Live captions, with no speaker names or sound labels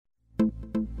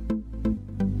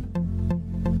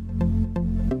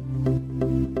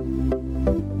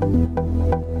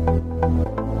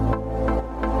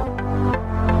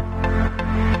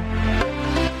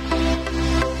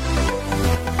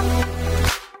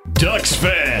Ducks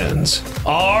fans,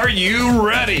 are you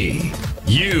ready?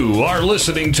 You are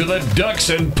listening to the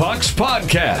Ducks and Pucks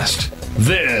podcast.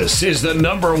 This is the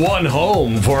 #1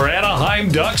 home for Anaheim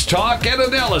Ducks talk and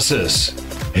analysis.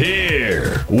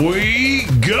 Here we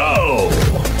go.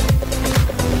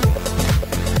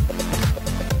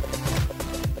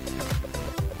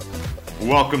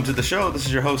 Welcome to the show. This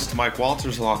is your host, Mike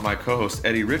Walters, along with my co-host,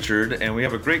 Eddie Richard, and we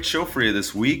have a great show for you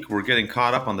this week. We're getting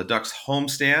caught up on the Ducks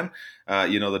homestand.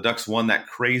 The Ducks won that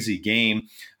crazy game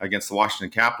against the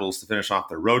Washington Capitals to finish off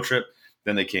their road trip.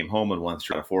 Then they came home and won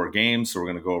 3 out of 4 games, so we're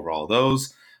going to go over all of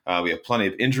those. We have plenty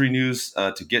of injury news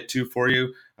to get to for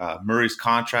you. Murray's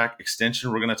contract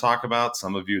extension we're going to talk about.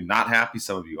 Some of you not happy,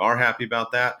 some of you are happy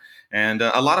about that. And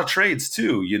a lot of trades,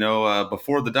 too.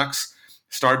 Before the Ducks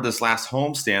started this last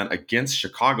homestand against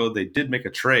Chicago, they did make a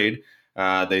trade.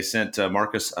 They sent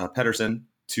Marcus Pettersson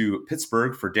to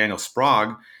Pittsburgh for Daniel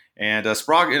Sprague. And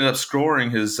Sprague ended up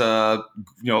scoring his, a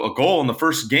goal in the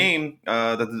first game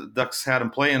that the Ducks had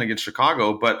him play in against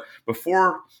Chicago. But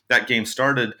before that game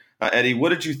started, Eddie, what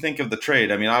did you think of the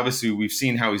trade? I mean, obviously, we've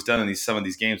seen how he's done in some of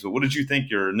these games, but what did you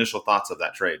think? Your initial thoughts of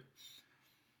that trade?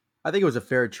 I think it was a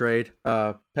fair trade.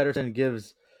 Pettersson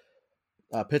gives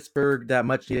Pittsburgh that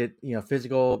much needed,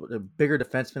 physical, bigger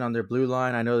defenseman on their blue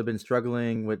line. I know they've been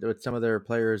struggling with some of their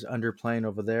players underplaying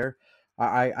over there.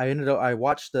 I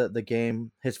watched the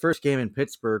game, his first game in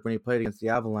Pittsburgh when he played against the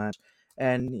Avalanche,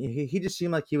 and he just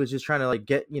seemed like he was just trying to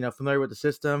get familiar with the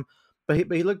system, but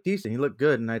he looked decent, he looked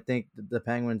good, and I think the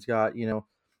Penguins got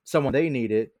someone they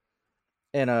needed.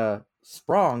 And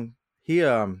Sprong, he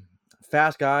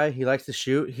fast guy, he likes to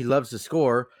shoot, he loves to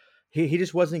score. He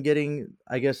just wasn't getting,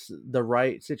 I guess, the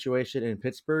right situation in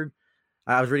Pittsburgh.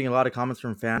 I was reading a lot of comments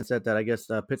from fans that I guess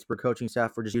the Pittsburgh coaching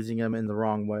staff were just using him in the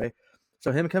wrong way.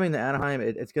 So him coming to Anaheim,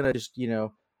 it's going to just,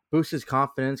 boost his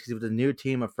confidence because with a new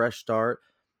team, a fresh start,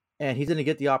 and he's going to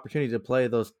get the opportunity to play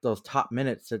those top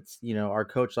minutes. That's, our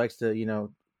coach likes to,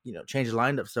 change the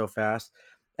lineup so fast.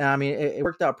 And I mean, it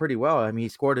worked out pretty well. I mean, he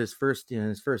scored his first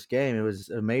game. It was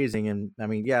amazing. And I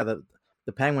mean, yeah, the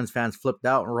Penguins fans flipped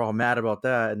out and were all mad about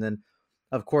that. And then,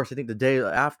 of course, I think the day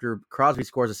after, Crosby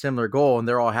scores a similar goal and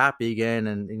they're all happy again.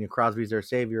 And Crosby's their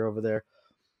savior over there.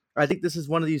 I think this is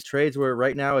one of these trades where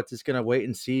right now it's just going to wait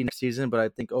and see next season. But I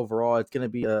think overall it's going to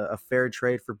be a fair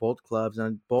trade for both clubs,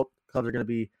 and both clubs are going to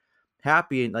be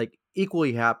happy and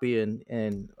equally happy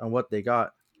and on what they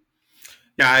got.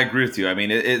 Yeah, I agree with you. I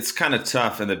mean, it's kind of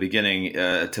tough in the beginning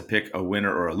to pick a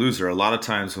winner or a loser. A lot of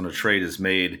times when a trade is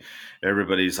made,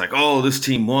 everybody's like, oh, this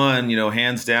team won,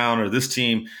 hands down, or this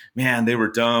team, man, they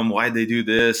were dumb. Why'd they do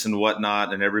this and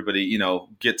whatnot? And everybody,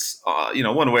 gets,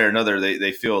 one way or another,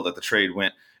 they feel that the trade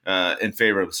went in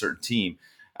favor of a certain team.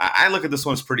 I look at this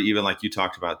one as pretty even, like you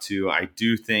talked about, too. I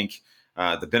do think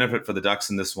the benefit for the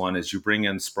Ducks in this one is you bring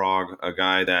in Sprague, a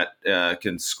guy that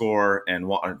can score and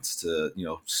wants to,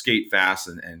 skate fast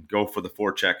and go for the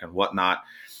forecheck and whatnot.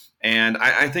 And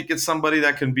I think it's somebody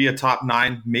that can be a top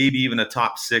 9, maybe even a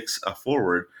top 6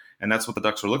 forward. And that's what the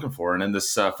Ducks are looking for. And in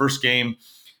this first game,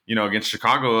 against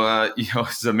Chicago,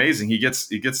 it's amazing. He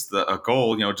gets a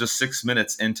goal, just 6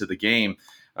 minutes into the game.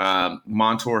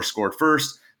 Montour scored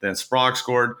first, then Sprague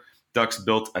scored. Ducks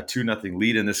built a 2-0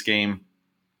 lead in this game.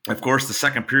 Of course, the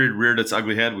second period reared its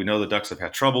ugly head. We know the Ducks have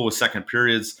had trouble with second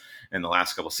periods in the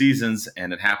last couple seasons,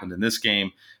 and it happened in this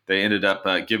game. They ended up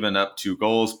giving up 2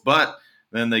 goals, but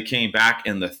then they came back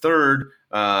in the third.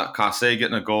 Kasse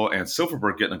getting a goal and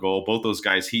Silfverberg getting a goal. Both those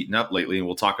guys heating up lately, and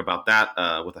we'll talk about that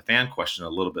with a fan question a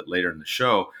little bit later in the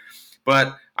show.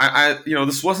 But I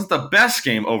this wasn't the best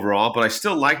game overall, but I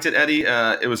still liked it, Eddie.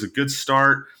 It was a good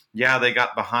start. Yeah, they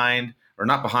got behind. Or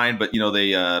not behind, but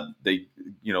they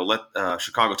let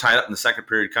Chicago tie it up in the second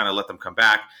period, kind of let them come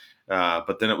back.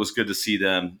 But then it was good to see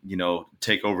them,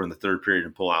 take over in the third period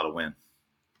and pull out a win.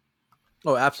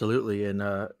 Oh, absolutely. And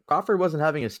Crawford wasn't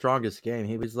having his strongest game.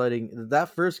 He was letting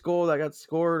that first goal that got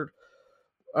scored.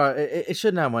 It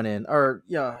shouldn't have went in. Or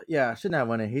it shouldn't have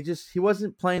went in. He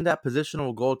wasn't playing that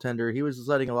positional goaltender. He was just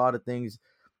letting a lot of things,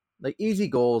 like easy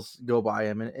goals, go by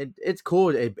him, and it's cool.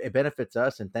 It benefits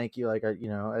us, and thank you.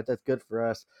 That's good for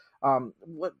us.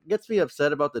 What gets me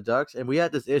upset about the Ducks, and we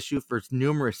had this issue for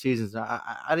numerous seasons. I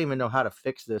don't even know how to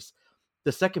fix this.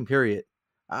 The second period.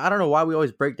 I don't know why we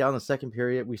always break down the second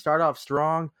period. We start off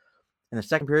strong, and the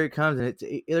second period comes, and it's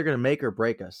either going to make or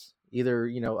break us. Either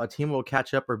a team will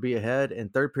catch up or be ahead.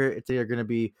 And third period, it's either going to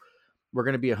be we're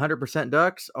going to be 100%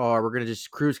 Ducks, or we're going to just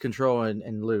cruise control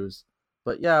and lose.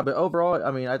 But overall,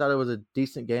 I mean, I thought it was a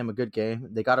decent game, a good game.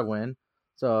 They got to win.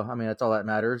 So, I mean, that's all that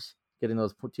matters, getting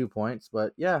those 2 points.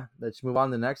 But, yeah, let's move on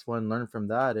to the next one, learn from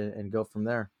that, and go from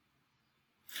there.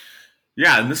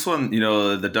 Yeah, and this one,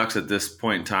 the Ducks at this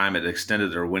point in time had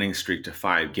extended their winning streak to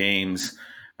 5 games.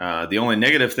 The only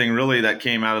negative thing really that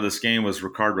came out of this game was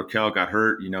Rickard Rakell got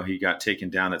hurt. He got taken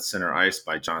down at center ice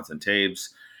by Jonathan Taves.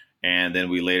 And then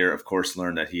we later, of course,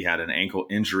 learned that he had an ankle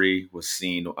injury, was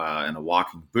seen in a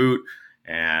walking boot,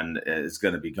 and is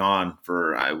going to be gone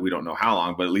for, we don't know how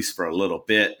long, but at least for a little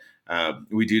bit.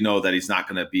 We do know that he's not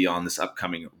going to be on this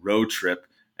upcoming road trip.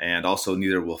 And also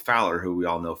neither will Fowler, who we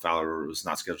all know Fowler was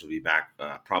not scheduled to be back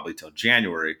probably till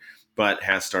January, but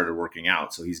has started working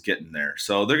out. So he's getting there.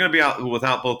 So they're going to be out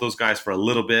without both those guys for a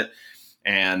little bit.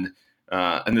 And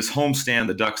in this homestand,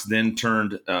 the Ducks then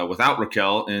turned without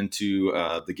Rakell into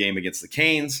the game against the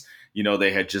Canes.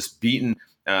 They had just beaten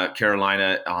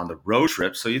Carolina on the road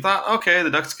trip. So you thought, okay, the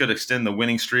Ducks could extend the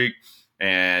winning streak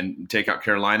and take out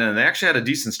Carolina. And they actually had a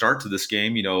decent start to this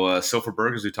game.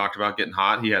 Silfverberg, as we talked about, getting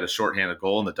hot. He had a shorthanded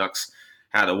goal, and the Ducks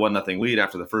had a 1-0 lead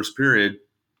after the first period.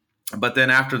 But then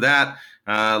after that,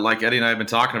 like Eddie and I have been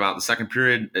talking about, the second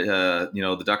period,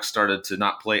 the Ducks started to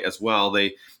not play as well.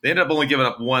 They ended up only giving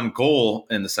up 1 goal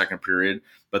in the second period.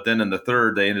 But then in the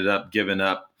third, they ended up giving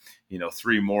up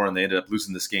 3 more, and they ended up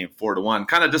losing this game 4-1.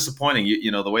 Kind of disappointing.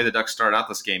 The way the Ducks started out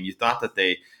this game, you thought that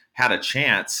they had a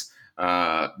chance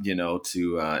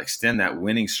to extend that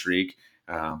winning streak.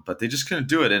 But they just couldn't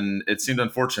do it. And it seemed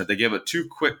unfortunate. They gave it 2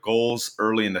 quick goals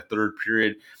early in the third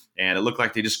period, and it looked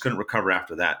like they just couldn't recover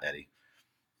after that, Eddie.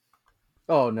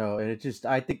 Oh no, and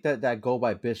I think that goal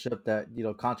by Bishop, that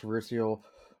controversial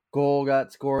goal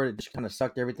got scored, it just kind of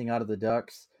sucked everything out of the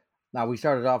Ducks. Now we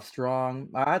started off strong.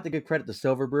 I have to give credit to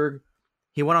Silfverberg.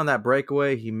 He went on that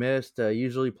breakaway, he missed.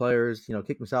 Usually players,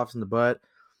 kick themselves in the butt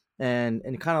and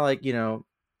kind of like,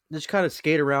 just kind of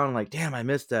skate around like, damn, I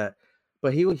missed that.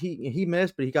 But he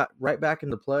missed, but he got right back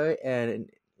into play, and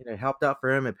it helped out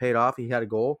for him. It paid off. He had a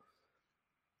goal.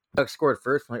 Ducks scored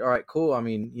first. I'm like, all right, cool. I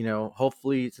mean,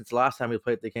 hopefully since the last time we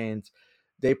played the Canes,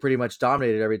 they pretty much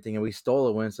dominated everything and we stole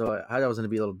a win. So I thought it was going to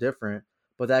be a little different.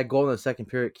 But that goal in the second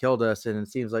period killed us, and it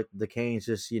seems like the Canes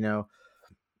just,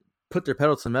 put their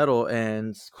pedal to the metal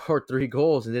and scored 3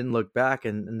 goals and didn't look back,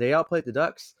 and they outplayed the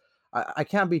Ducks. I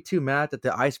can't be too mad that the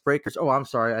Icebreakers. Oh, I'm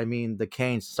sorry. I mean the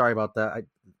Canes. Sorry about that.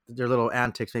 Their little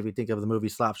antics made me think of the movie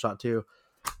Slapshot too.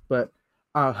 But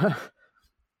I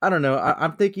don't know.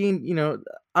 I'm thinking,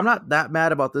 I'm not that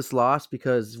mad about this loss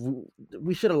because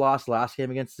we should have lost last game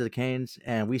against the Canes,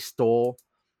 and we stole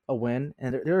a win.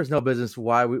 And there was no business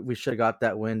why we should have got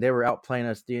that win. They were outplaying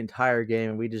us the entire game,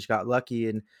 and we just got lucky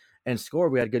and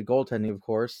scored. We had good goaltending, of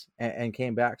course, and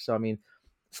came back. So I mean,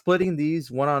 splitting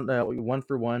these one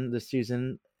for one this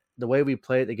season, the way we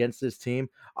played against this team,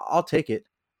 I'll take it.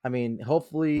 I mean,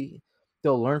 hopefully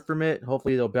they'll learn from it.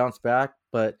 Hopefully they'll bounce back.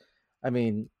 But I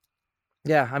mean,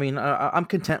 yeah, I mean, I'm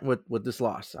content with this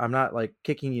loss. I'm not like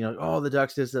kicking, the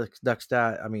Ducks this, the Ducks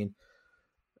that. I mean,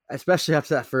 especially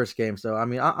after that first game. So I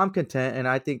mean, I'm content, and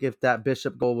I think if that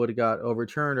Bishop goal would have got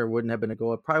overturned or wouldn't have been a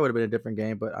goal, it probably would have been a different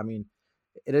game. But I mean,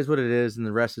 it is what it is, and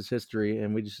the rest is history,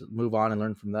 and we just move on and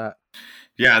learn from that.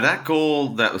 Yeah, that goal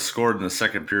that was scored in the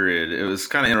second period, it was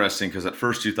kind of interesting because at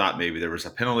first you thought maybe there was a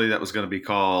penalty that was going to be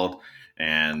called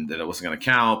and that it wasn't going to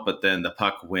count, but then the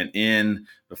puck went in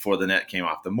before the net came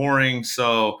off the mooring.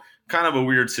 So kind of a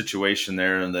weird situation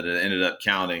there, and that it ended up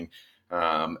counting.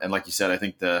 And like you said, I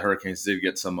think the Hurricanes did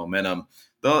get some momentum.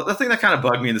 The thing that kind of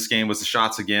bugged me in this game was the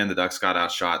shots again. The Ducks got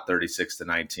outshot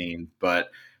 36-19,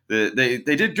 but they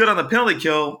did good on the penalty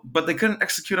kill, but they couldn't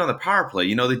execute on the power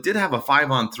play. They did have a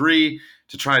 5-on-3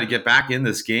 to try to get back in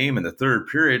this game in the third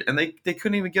period, and they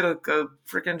couldn't even get a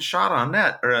freaking shot on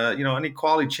net or any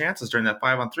quality chances during that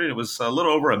 5-on-3. It was a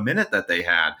little over a minute that they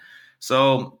had.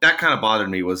 So that kind of bothered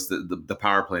me, was the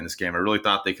power play in this game. I really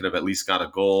thought they could have at least got a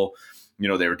goal. They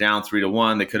were down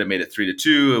 3-1. They could have made it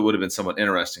 3-2. It would have been somewhat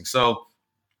interesting. So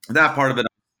that part of it,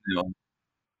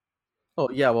 Oh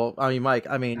yeah, well, I mean, Mike,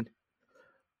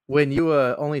 when you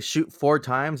only shoot 4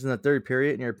 times in the third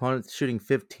period and your opponent's shooting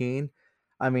 15,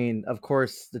 I mean, of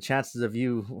course, the chances of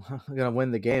you going to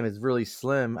win the game is really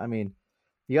slim. I mean,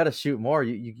 you got to shoot more.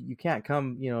 You can't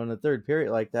come, in the third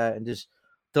period like that and just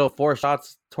throw 4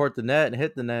 shots toward the net and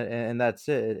hit the net, and that's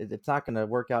it. It's not going to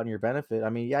work out in your benefit. I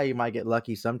mean, yeah, you might get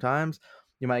lucky sometimes.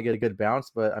 You might get a good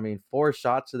bounce, but I mean, 4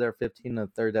 shots to their 15 in the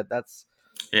third, that's.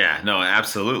 Yeah, no,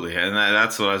 absolutely. And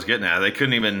that's what I was getting at. They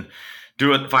couldn't even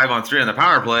do it 5-on-3 on the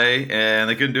power play, and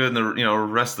they couldn't do it in the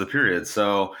rest of the period.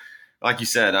 So, like you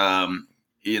said,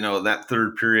 that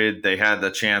third period they had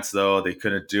the chance, though they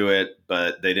couldn't do it,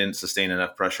 but they didn't sustain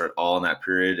enough pressure at all in that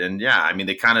period. And yeah, I mean,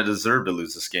 they kind of deserved to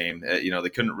lose this game. They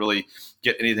couldn't really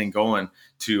get anything going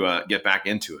to get back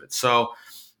into it. So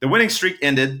the winning streak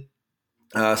ended.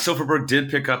 Silverberg did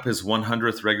pick up his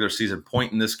 100th regular season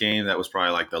point in this game. That was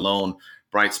probably like the lone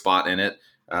bright spot in it.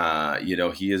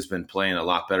 He has been playing a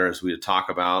lot better, as we talk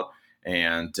about.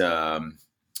 And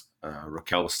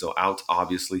Raquel was still out.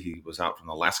 Obviously, he was out from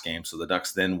the last game. So the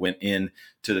Ducks then went in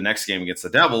to the next game against the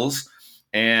Devils.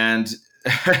 And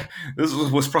this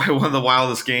was probably one of the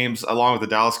wildest games, along with the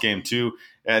Dallas game too,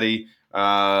 Eddie.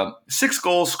 6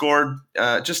 goals scored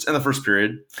just in the first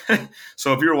period.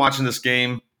 So if you were watching this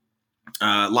game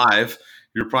live,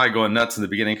 you're probably going nuts in the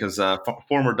beginning because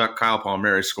former Duck Kyle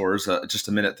Palmieri scores just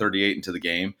a minute 38 into the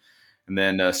game. And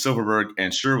then Silverberg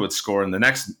and Sherwood score in the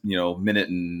next, minute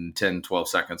and 10, 12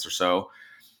 seconds or so.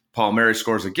 Palmieri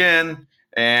scores again,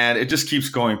 and it just keeps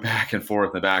going back and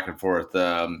forth and back and forth.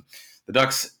 The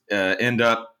Ducks end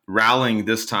up rallying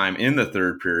this time in the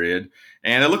third period,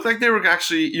 and it looked like they were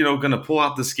actually, going to pull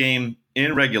out this game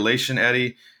in regulation,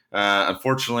 Eddie.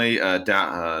 Unfortunately,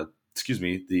 the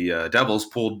Devils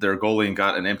pulled their goalie and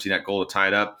got an empty net goal to tie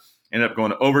it up. Ended up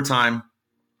going to overtime,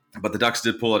 but the Ducks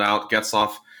did pull it out.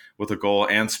 Getzlaf with a goal,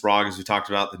 and Sprague, as we talked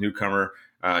about, the newcomer,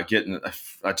 getting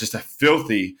just a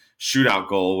filthy shootout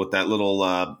goal with that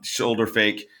little shoulder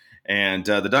fake. And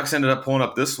the Ducks ended up pulling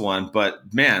up this one.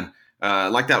 But, man,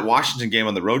 like that Washington game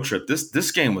on the road trip,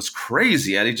 this game was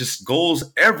crazy, Eddie. Just goals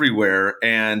everywhere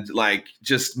and,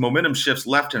 just momentum shifts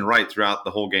left and right throughout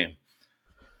the whole game.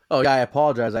 Oh, yeah, I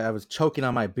apologize. I was choking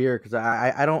on my beer because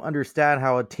I don't understand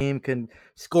how a team can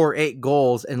score 8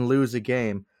 goals and lose a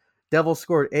game. Devils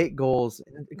scored 8 goals,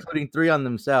 including 3 on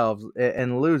themselves,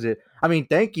 and lose it. I mean,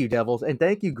 thank you, Devils, and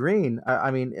thank you, Green.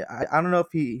 I don't know if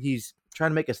he's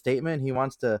trying to make a statement. He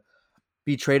wants to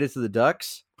be traded to the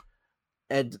Ducks,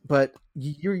 but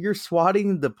you're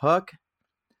swatting the puck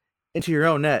into your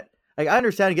own net. Like, I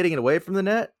understand getting it away from the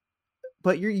net,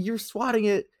 but you're swatting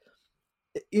it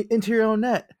into your own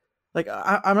net. Like,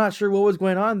 I'm not sure what was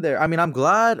going on there. I mean, I'm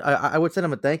glad. I would send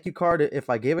him a thank you card if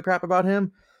I gave a crap about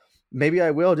him. Maybe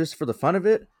I will just for the fun of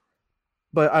it.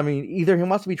 But, I mean, either he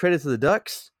wants to be traded to the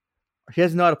Ducks, or he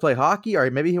doesn't know how to play hockey,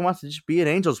 or maybe he wants to just be an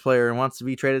Angels player and wants to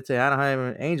be traded to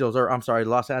Anaheim Angels, or I'm sorry,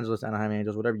 Los Angeles Anaheim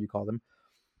Angels, whatever you call them.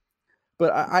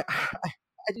 But I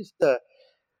just,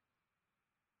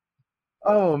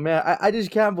 oh, man, I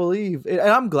just can't believe it. And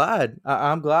I'm glad.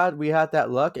 I'm glad we had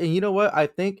that luck. And you know what? I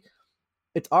think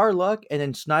it's our luck, and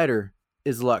then Schneider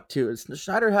is luck, too.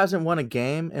 Schneider hasn't won a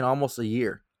game in almost a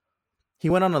year. He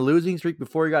went on a losing streak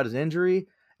before he got his injury,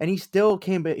 and he still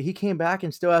came back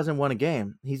and still hasn't won a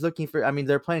game. He's looking for, I mean,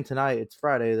 they're playing tonight. It's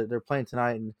Friday. They're playing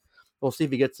tonight, and we'll see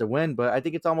if he gets a win. But I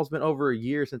think it's almost been over a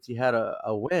year since he had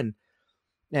a win.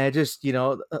 And it just,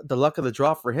 the luck of the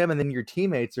draw for him. And then your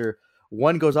teammates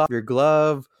one goes off your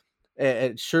glove.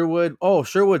 And Sherwood,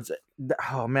 Sherwood's,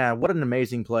 oh, man, what an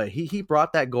amazing play. He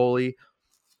brought that goalie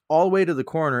all the way to the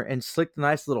corner and slicked a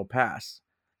nice little pass.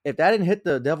 If that didn't hit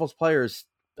the Devils player's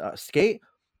skate,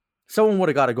 someone would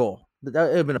have got a goal. That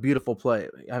would have been a beautiful play.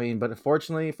 I mean, but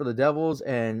unfortunately for the Devils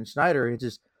and Schneider,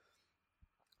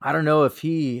 I don't know if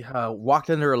he walked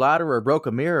under a ladder or broke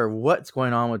a mirror or what's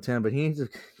going on with him, but he needs to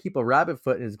keep a rabbit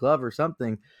foot in his glove or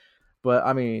something. But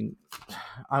I mean,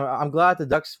 I'm glad the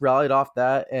Ducks rallied off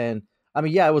that. And I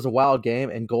mean, yeah, it was a wild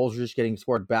game and goals were just getting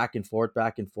scored back and forth.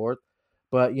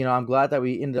 But, I'm glad that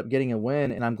we ended up getting a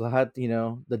win, and I'm glad,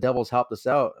 the Devils helped us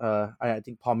out. I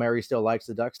think Palmieri still likes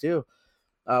the Ducks too.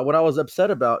 What I was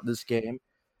upset about this game,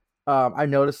 I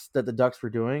noticed that the Ducks were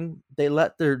doing, they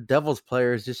let their Devils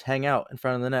players just hang out in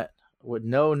front of the net with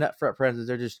no net front presence.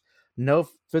 They're just no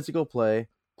physical play.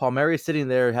 Palmieri is sitting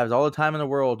there, has all the time in the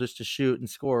world just to shoot and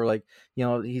score. Like,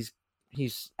 he's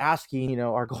asking,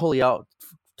 our goalie out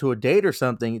to a date or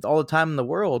something. It's all the time in the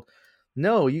world.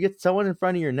 No, you get someone in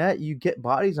front of your net, you get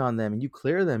bodies on them, and you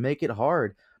clear them, make it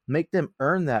hard, make them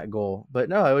earn that goal. But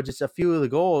no, it was just a few of the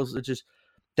goals. It just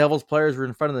Devils players were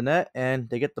in front of the net, and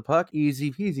they get the puck,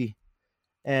 easy peasy.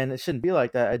 And it shouldn't be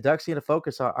like that. A Ducks need to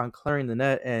focus on clearing the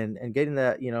net and getting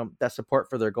that, that support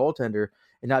for their goaltender,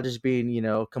 and not just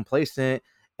being, complacent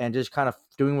and just kind of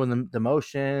doing the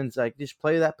motions. Like, just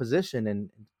play that position, and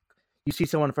you see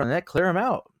someone in front of the net, clear them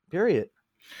out, period.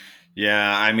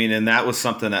 Yeah, I mean, and that was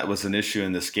something that was an issue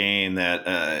in this game that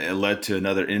it led to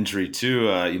another injury too.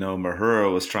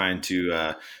 Mahura was trying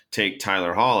to take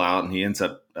Tyler Hall out, and he ends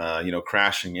up,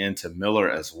 crashing into Miller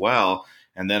as well.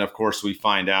 And then, of course, we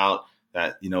find out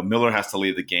that, Miller has to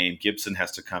leave the game. Gibson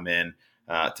has to come in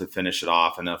to finish it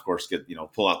off, and then, of course,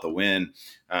 pull out the win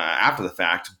after the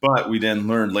fact. But we then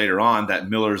learned later on that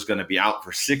Miller is going to be out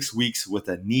for 6 weeks with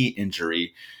a knee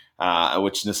injury.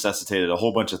 which necessitated a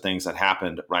whole bunch of things that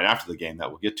happened right after the game that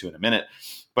we'll get to in a minute.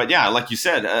 But yeah, like you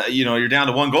said, you're down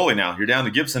to one goalie now. You're down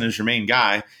to Gibson as your main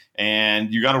guy,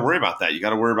 and you got to worry about that. You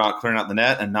got to worry about clearing out the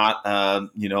net and not,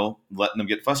 letting them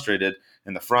get frustrated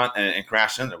in the front and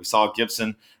crash in there. We saw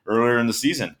Gibson earlier in the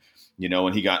season,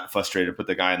 when he got frustrated, put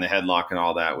the guy in the headlock and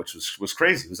all that, which was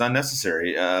crazy. It was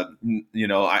unnecessary. I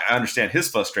understand his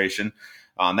frustration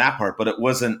on that part, but it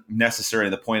wasn't necessary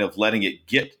in the point of letting it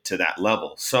get to that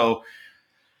level. So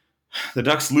the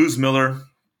Ducks lose Miller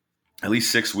at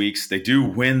least 6 weeks. They do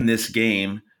win this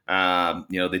game.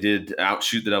 They did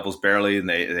outshoot the Devils barely, and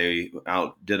they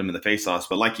outdid them in the faceoffs.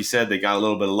 But like you said, they got a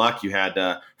little bit of luck. You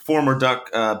had former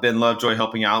Duck Ben Lovejoy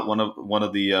helping out. One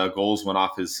of the goals went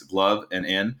off his glove and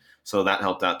in, so that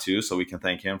helped out too. So we can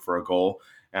thank him for a goal.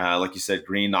 Like you said,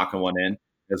 Green knocking one in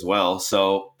as well.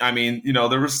 So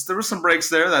there was some breaks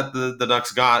there that the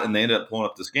Ducks got, and they ended up pulling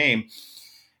up this game.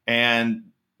 And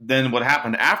then what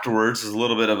happened afterwards is a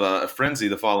little bit of a frenzy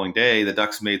the following day. The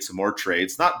Ducks made some more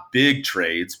trades, not big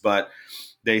trades, but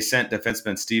they sent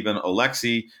defenseman Steven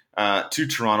Oleksy to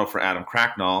Toronto for Adam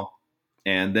Cracknell.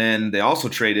 And then they also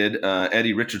traded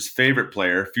Eddie Richards' favorite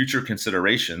player, future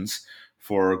considerations,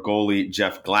 for goalie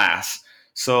Jeff Glass.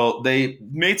 So they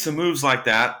made some moves like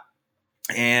that.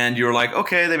 And you're like,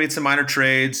 okay, they made some minor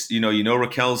trades.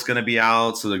 Raquel's going to be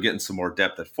out, so they're getting some more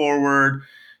depth at forward.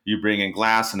 You bring in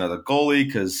Glass, another goalie,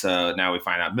 because now we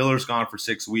find out Miller's gone for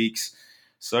 6 weeks.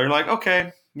 So you're like,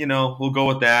 okay, we'll go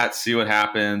with that, see what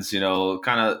happens. Kind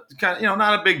of,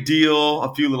 not a big deal,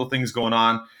 a few little things going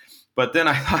on. But then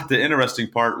I thought the interesting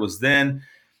part was then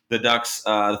the Ducks,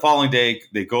 the following day,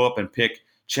 they go up and pick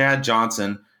Chad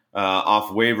Johnson off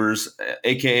waivers,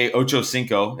 a.k.a. Ocho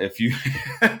Cinco. If you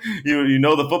you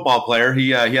know the football player,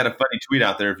 he had a funny tweet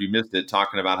out there if you missed it,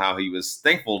 talking about how he was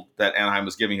thankful that Anaheim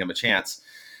was giving him a chance.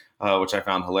 Which I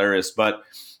found hilarious. But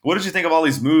what did you think of all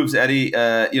these moves, Eddie?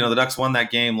 The Ducks won that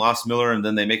game, lost Miller, and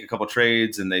then they make a couple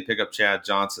trades and they pick up Chad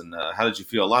Johnson. How did you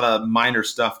feel? A lot of minor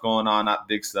stuff going on, not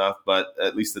big stuff, but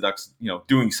at least the Ducks,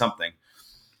 doing something.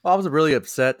 Well, I was really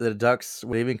upset that the Ducks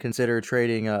would even consider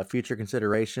trading future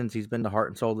considerations. He's been the heart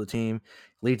and soul of the team,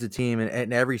 leads the team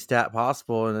in every stat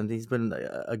possible, and he's been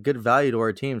a good value to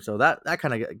our team. So that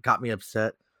kind of got me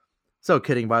upset. So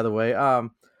kidding, by the way.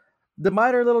 The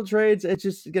minor little trades, it's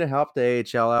just going to help the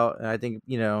AHL out. And I think,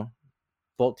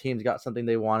 both teams got something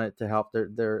they wanted to help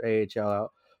their AHL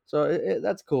out. So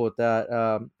that's cool with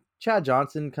that. Chad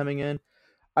Johnson coming in,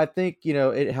 I think,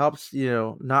 it helps,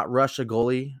 not rush a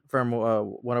goalie from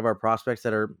one of our prospects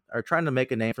that are trying to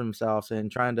make a name for themselves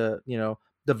and trying to,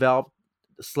 develop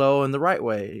slow in the right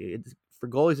way. For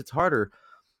goalies, it's harder.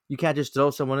 You can't just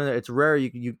throw someone in there. It's rare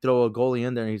you throw a goalie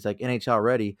in there and he's like NHL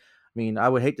ready. I mean, I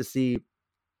would hate to see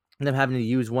them having to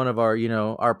use one of our,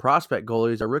 our prospect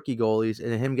goalies, our rookie goalies,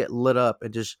 and him get lit up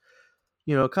and just,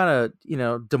 kind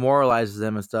of, demoralizes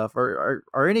them and stuff. Or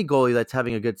any goalie that's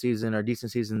having a good season or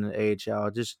decent season in the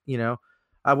AHL. Just,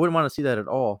 I wouldn't want to see that at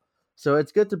all. So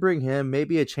it's good to bring him.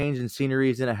 Maybe a change in scenery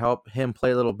is going to help him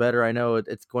play a little better. I know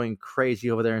it's going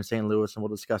crazy over there in St. Louis, and we'll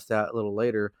discuss that a little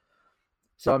later.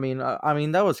 So, I mean,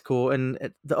 that was cool.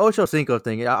 And the Ocho Cinco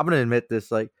thing, I'm going to admit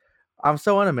this, I'm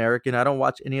so un-American. I don't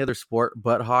watch any other sport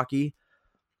but hockey.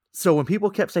 So when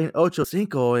people kept saying Ocho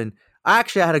Cinco, and I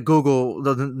actually had to Google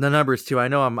the numbers too. I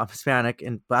know I'm Hispanic,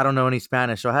 but I don't know any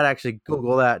Spanish, so I had to actually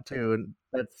Google that too. And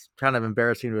that's kind of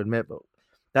embarrassing to admit, but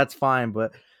that's fine.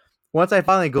 But once I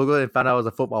finally Googled it and found out I was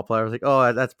a football player, I was like,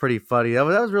 oh, that's pretty funny. That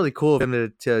was really cool of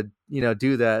him to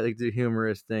do that, like the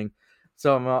humorous thing.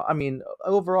 So,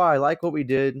 overall, I like what we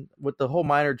did with the whole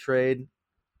minor trade.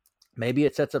 Maybe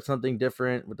it sets up something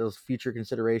different with those future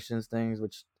considerations things,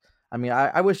 which,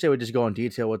 I wish they would just go in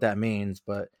detail what that means.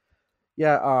 But,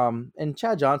 yeah, and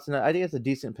Chad Johnson, I think it's a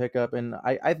decent pickup, and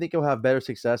I think he'll have better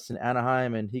success in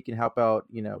Anaheim, and he can help out,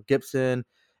 Gibson.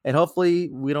 And hopefully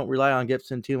we don't rely on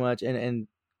Gibson too much and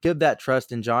give that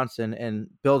trust in Johnson and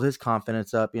build his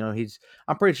confidence up.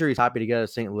 I'm pretty sure he's happy to get out of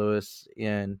St. Louis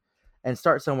and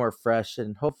start somewhere fresh.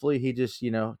 And hopefully he just,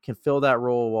 can fill that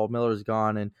role while Miller's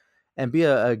gone and be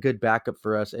a good backup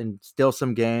for us and steal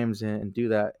some games and do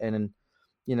that. And,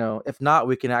 if not,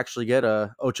 we can actually get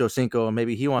a Ocho Cinco and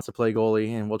maybe he wants to play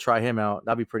goalie and we'll try him out.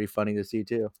 That'd be pretty funny to see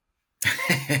too.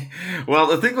 Well,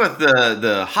 the thing with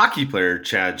the hockey player,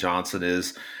 Chad Johnson,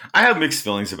 is I have mixed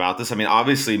feelings about this.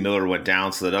 Obviously Miller went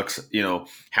down, so the Ducks,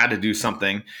 had to do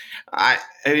something.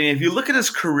 If you look at his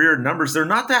career numbers, they're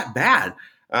not that bad.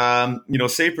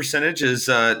 Save percentage is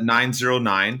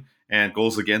 .909 and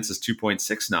goals against is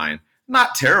 2.69.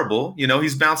 Not terrible.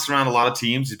 He's bounced around a lot of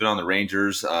teams. He's been on the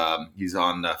Rangers. He's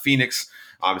on Phoenix,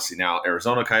 obviously now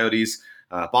Arizona Coyotes,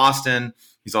 Boston.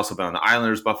 He's also been on the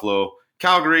Islanders, Buffalo,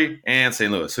 Calgary, and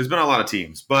St. Louis. So he's been on a lot of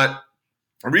teams. But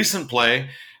recent play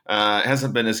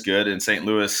hasn't been as good. In St.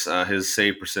 Louis, his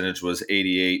save percentage was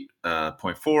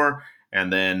 88.4,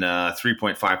 and then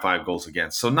 3.55 goals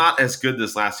against. So not as good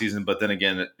this last season, but then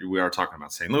again, we are talking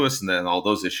about St. Louis and then all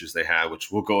those issues they have,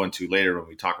 which we'll go into later when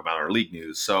we talk about our league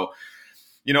news. So,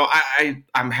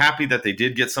 I'm happy that they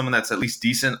did get someone that's at least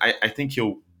decent. I think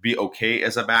he'll be okay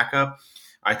as a backup.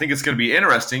 I think it's going to be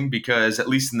interesting because at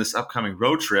least in this upcoming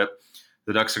road trip,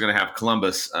 the Ducks are going to have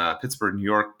Columbus, Pittsburgh, New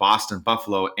York, Boston,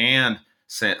 Buffalo, and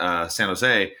San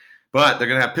Jose. But they're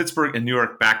going to have Pittsburgh and New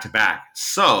York back-to-back.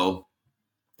 So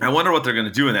I wonder what they're going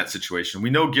to do in that situation. We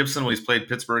know Gibson, when he's played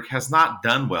Pittsburgh, has not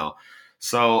done well.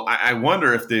 So I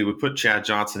wonder if they would put Chad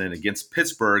Johnson in against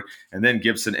Pittsburgh and then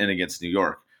Gibson in against New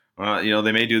York.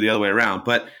 They may do the other way around.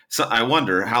 But so I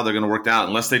wonder how they're going to work out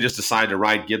unless they just decide to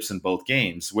ride Gibson both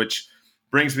games, which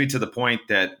brings me to the point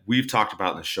that we've talked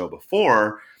about in the show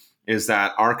before, is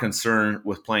that our concern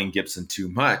with playing Gibson too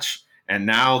much. And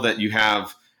now that you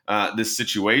have this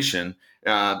situation,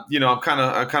 I'm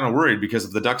kind of worried because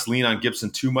if the Ducks lean on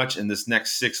Gibson too much in this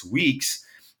next 6 weeks,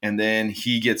 and then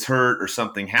he gets hurt or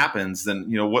something happens, then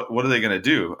what are they going to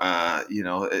do?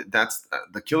 That's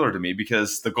the killer to me,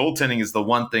 because the goaltending is the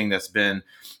one thing that's been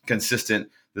consistent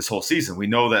this whole season. We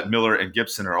know that Miller and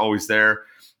Gibson are always there.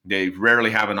 They rarely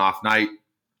have an off night,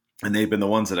 and they've been the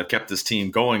ones that have kept this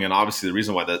team going. And obviously the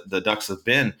reason why the Ducks have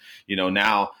been,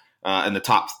 now in the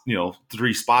top,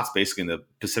 3 spots basically in the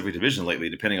Pacific Division lately,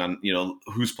 depending on,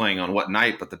 who's playing on what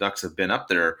night, but the Ducks have been up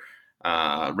there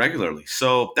regularly.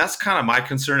 So that's kind of my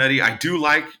concern, Eddie. I do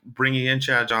like bringing in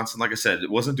Chad Johnson. Like I said, it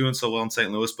wasn't doing so well in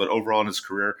St. Louis, but overall in his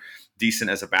career,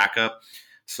 decent as a backup.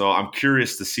 So I'm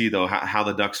curious to see, though, how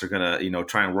the Ducks are going to,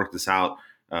 try and work this out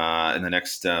in the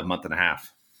next month and a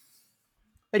half.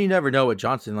 And you never know with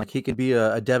Johnson. Like, he could be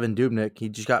a Devin Dubnyk. He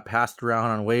just got passed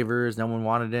around on waivers. No one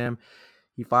wanted him.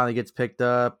 He finally gets picked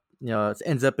up.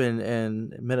 Ends up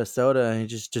in Minnesota, and he's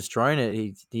just destroying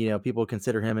it. He, people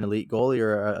consider him an elite goalie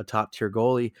or a top tier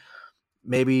goalie.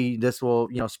 Maybe this will,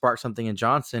 spark something in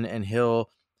Johnson, and he'll,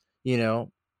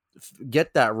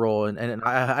 get that role. And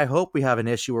I hope we have an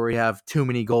issue where we have too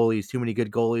many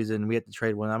good goalies, and we have to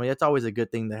trade one. I mean, that's always a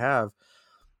good thing to have.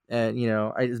 And,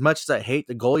 as much as I hate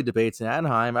the goalie debates in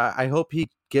Anaheim, I hope he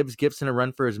gives Gibson a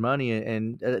run for his money,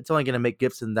 and it's only going to make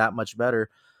Gibson that much better.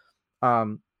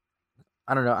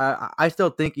 I don't know. I still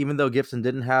think, even though Gibson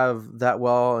didn't have that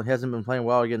well and hasn't been playing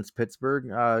well against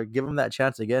Pittsburgh, give him that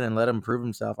chance again and let him prove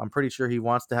himself. I'm pretty sure he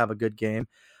wants to have a good game.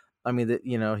 I mean,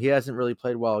 he hasn't really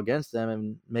played well against them,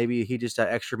 and maybe he just had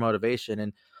extra motivation.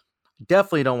 And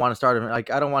definitely don't want to start him.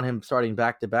 Like, I don't want him starting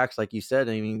back-to-backs, like you said.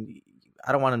 I mean,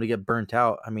 I don't want him to get burnt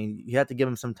out. I mean, you have to give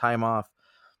him some time off.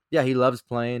 Yeah, he loves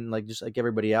playing, just like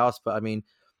everybody else. But I mean,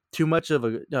 too much of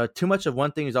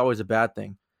one thing is always a bad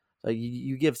thing. Like,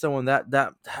 you give someone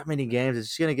that many games, it's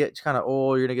just gonna get kind of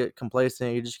old. You're gonna get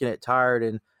complacent. You're just gonna get tired,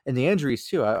 and the injuries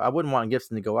too. I wouldn't want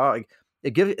Gibson to go out. Like,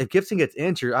 if Gibson gets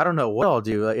injured, I don't know what I'll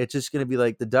do. Like, it's just gonna be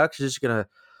like the Ducks are just gonna.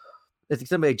 It's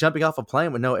gonna be like jumping off a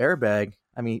plane with no airbag.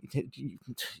 I mean,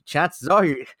 chances are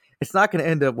it's not gonna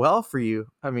end up well for you.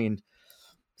 I mean,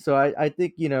 so I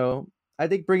think I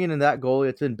think bringing in that goalie,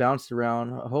 it's been bounced around.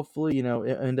 Hopefully, it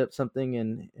end up something,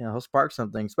 and he'll spark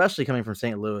something, especially coming from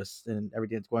St. Louis and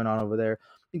everything that's going on over there.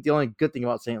 I think the only good thing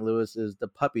about St. Louis is the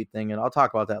puppy thing, and I'll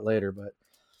talk about that later. But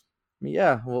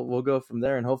yeah, we'll go from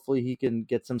there, and hopefully he can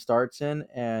get some starts in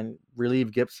and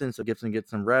relieve Gibson, so Gibson gets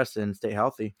some rest and stay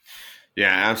healthy.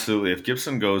 Yeah, absolutely. If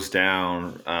Gibson goes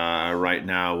down right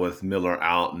now with Miller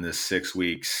out in this 6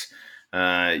 weeks,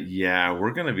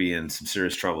 we're going to be in some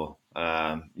serious trouble.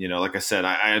 Like I said,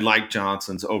 I like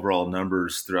Johnson's overall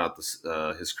numbers throughout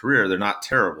his career. They're not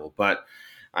terrible, but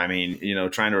I mean,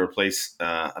 trying to replace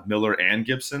Miller and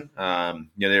Gibson,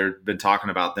 they've been talking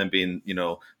about them being,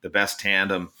 the best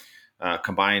tandem,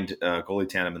 combined goalie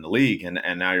tandem in the league,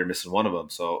 and now you're missing one of them.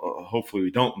 So hopefully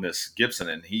we don't miss Gibson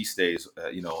and he stays,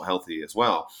 healthy as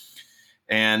well.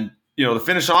 And to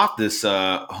finish off this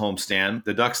homestand,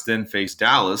 the Ducks then face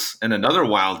Dallas in another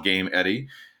wild game, Eddie.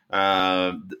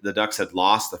 The Ducks had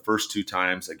lost the first 2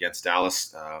 times against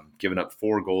Dallas, giving up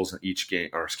 5 goals in each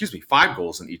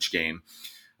game,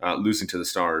 losing to the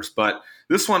Stars. But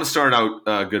this one started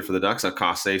out good for the Ducks.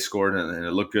 Kase scored, and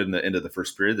it looked good in the end of the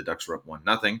first period. The Ducks were up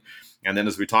 1-0. And then,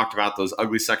 as we talked about, those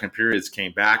ugly second periods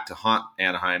came back to haunt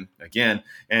Anaheim again.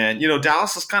 And,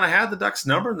 Dallas has kind of had the Ducks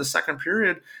number in the second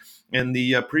period. In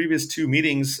the previous 2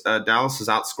 meetings, Dallas has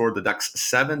outscored the Ducks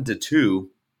 7-2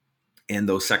 in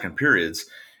those second periods.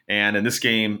 And in this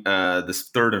game, this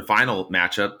third and final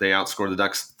matchup, they outscored the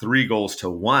Ducks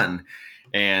 3-1.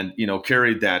 and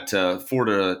carried that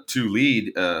 4-2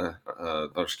 lead,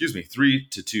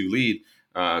 3-2 lead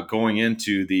going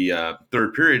into the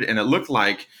third period, and it looked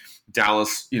like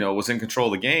Dallas was in control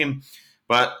of the game.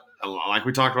 But like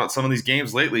we talked about some of these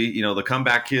games lately, the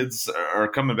comeback kids are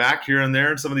coming back here and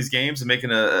there in some of these games and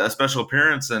making a special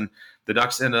appearance, and the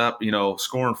Ducks ended up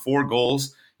scoring 4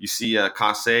 goals. You see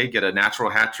Kase get a natural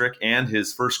hat trick and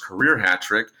his first career hat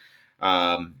trick.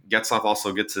 Getzlaf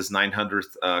also gets his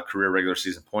 900th career regular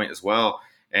season point as well.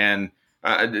 And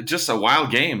just a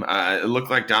wild game. It looked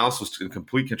like Dallas was in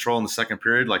complete control in the second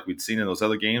period like we'd seen in those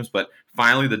other games. But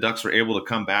finally, the Ducks were able to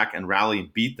come back and rally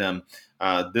and beat them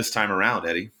this time around,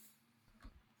 Eddie.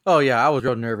 Oh, yeah. I was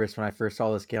real nervous when I first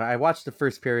saw this game. I watched the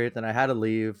first period, then I had to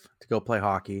leave to go play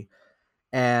hockey.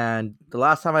 And the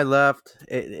last time I left,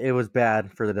 it was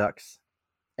bad for the Ducks.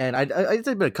 And it's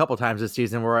been a couple times this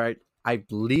season where I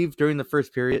leave during the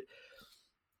first period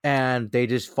and they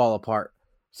just fall apart.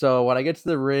 So when I get to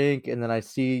the rink and then I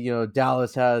see,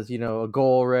 Dallas has, a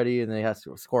goal already and they have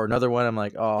to score another one, I'm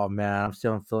like, oh man, I'm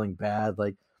still feeling bad.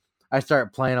 Like I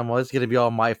start playing, I'm like, it's going to be all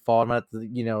my fault. I'm going to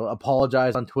have to,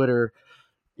 apologize on Twitter,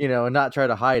 and not try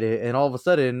to hide it. And all of a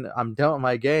sudden I'm done with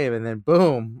my game. And then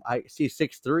boom, I see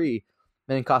 6-3.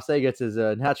 Then Kase gets his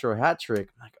natural hat trick.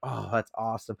 I'm like, oh, that's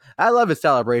awesome. I love his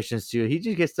celebrations too. He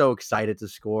just gets so excited to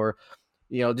score.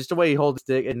 Just the way he holds the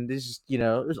stick, and this just, it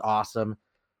was awesome.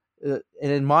 And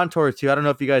then Montour too. I don't know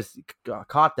if you guys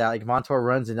caught that. Like Montour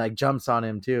runs and like jumps on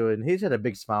him too, and he's had a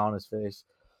big smile on his face.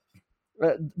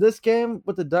 This game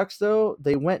with the Ducks though,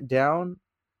 they went down.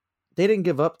 They didn't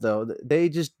give up though.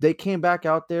 They came back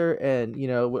out there, and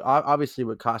obviously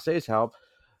with Kase's help,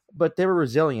 but they were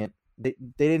resilient. They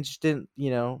didn't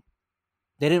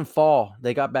fall.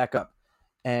 They got back up,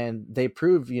 and they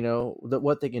proved that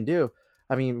what they can do.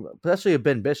 I mean, especially with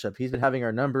Ben Bishop, he's been having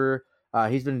our number.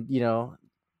 He's been he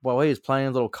was playing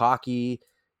a little cocky.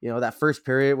 That first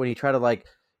period when he tried to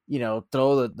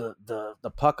throw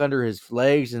the puck under his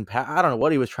legs and I don't know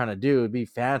what he was trying to do. It'd be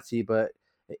fancy, but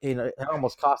it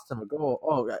almost cost him a goal.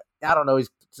 Oh, I don't know.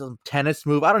 He's some tennis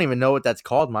move. I don't even know what that's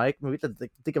called, Mike. We have to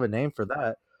think of a name for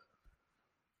that.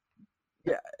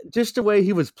 Yeah, just the way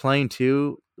he was playing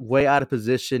too, way out of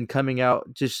position, coming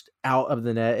out just out of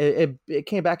the net. It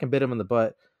came back and bit him in the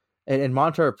butt. And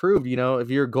Montour proved, if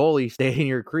you're a goalie, stay in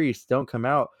your crease, don't come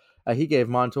out. He gave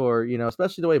Montour,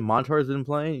 especially the way Montour has been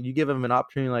playing, you give him an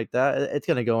opportunity like that, it's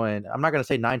going to go in. I'm not going to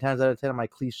say 9 times out of 10, my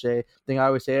cliche thing I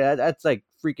always say, that's like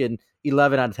freaking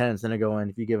 11 out of 10 is going to go in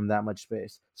if you give him that much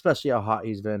space, especially how hot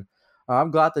he's been.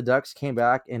 I'm glad the Ducks came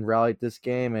back and rallied this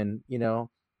game, and,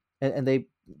 and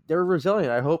they're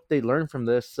resilient. I hope they learn from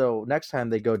this, so next time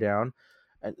they go down,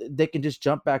 they can just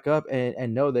jump back up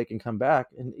and know they can come back.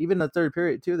 And even the third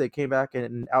period too, they came back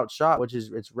and outshot, which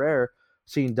is it's rare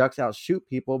seeing Ducks outshoot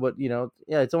people. But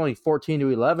it's only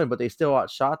 14-11, but they still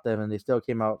outshot them and they still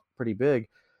came out pretty big.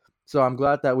 So I'm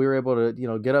glad that we were able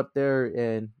to get up there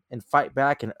and fight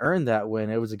back and earn that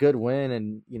win. It was a good win,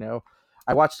 and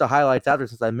I watched the highlights after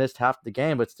since I missed half the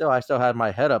game, but still I still had my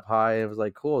head up high. It was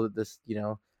like cool that this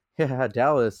yeah,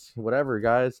 Dallas, whatever,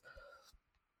 guys.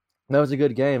 That was a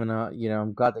good game, and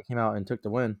I'm glad they came out and took the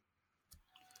win.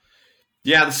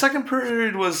 Yeah, the second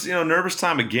period was nervous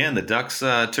time again. The Ducks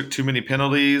took too many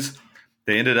penalties.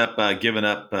 They ended up giving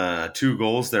up 2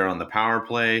 goals there on the power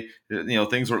play.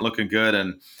 Things weren't looking good,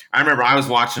 and I remember I was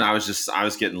watching. I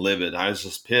was getting livid. I was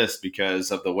just pissed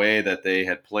because of the way that they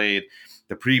had played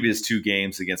the previous 2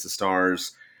 games against the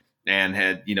Stars, and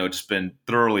had just been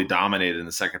thoroughly dominated in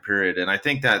the second period. And I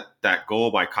think that goal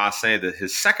by Kase,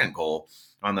 his second goal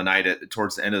on the night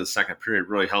towards the end of the second period,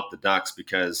 really helped the Ducks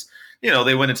because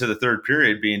they went into the third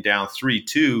period being down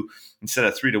 3-2 instead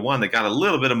of 3-1. They got a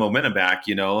little bit of momentum back.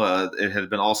 It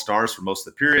had been all Stars for most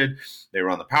of the period. They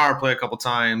were on the power play a couple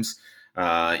times,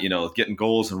 getting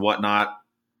goals and whatnot.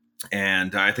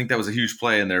 And I think that was a huge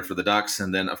play in there for the Ducks.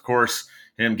 And then, of course,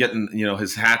 him getting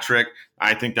his hat trick,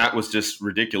 I think that was just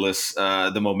ridiculous.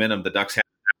 The momentum the Ducks had.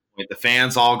 The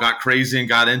fans all got crazy and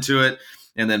got into it.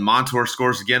 And then Montour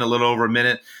scores again a little over a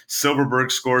minute.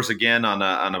 Silverberg scores again on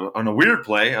a weird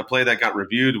play, a play that got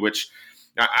reviewed, which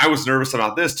I was nervous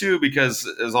about this too, because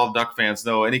as all Duck fans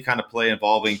know, any kind of play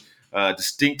involving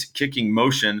distinct kicking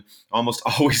motion almost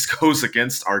always goes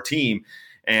against our team.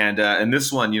 And in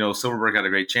this one, Silverberg had a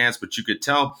great chance, but you could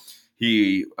tell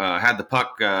he had the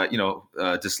puck,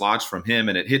 dislodged from him,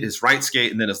 and it hit his right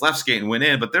skate and then his left skate and went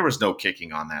in, but there was no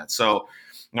kicking on that. So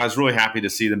I was really happy to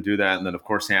see them do that. And then, of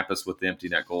course, Hampus with the empty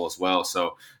net goal as well.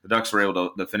 So the Ducks were able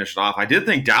to finish it off. I did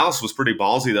think Dallas was pretty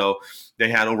ballsy, though. They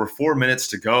had over 4 minutes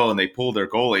to go, and they pulled their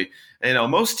goalie.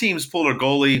 Most teams pull their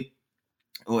goalie,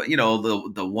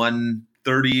 the 1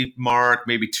 30 mark,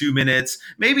 maybe 2 minutes,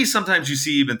 maybe sometimes you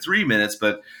see even 3 minutes,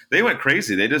 but they went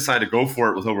crazy. They decided to go for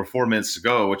it with over 4 minutes to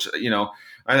go, which,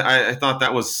 I thought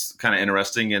that was kind of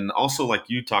interesting. And also, like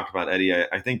you talked about, Eddie,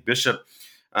 I think Bishop,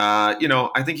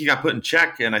 I think he got put in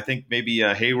check, and I think maybe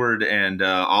Hayward and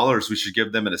Allers, we should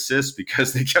give them an assist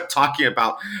because they kept talking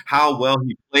about how well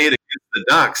he played against the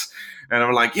Ducks. And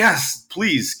I'm like, yes,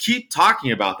 please keep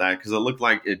talking about that, because it looked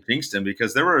like it jinxed him,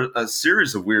 because there were a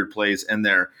series of weird plays in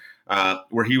there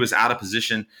where he was out of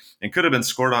position and could have been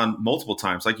scored on multiple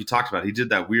times. Like you talked about, he did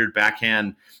that weird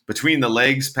backhand between the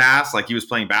legs pass, like he was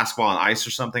playing basketball on ice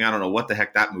or something. I don't know what the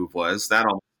heck that move was. That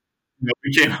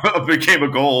became a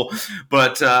goal,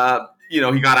 but he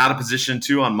got out of position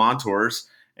too on Montours,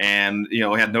 and he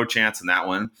had no chance in that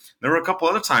one. There were a couple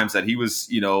other times that he was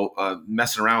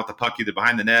messing around with the puck either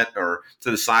behind the net or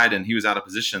to the side, and he was out of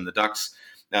position. The Ducks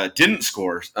didn't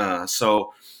score,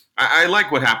 so I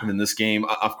like what happened in this game.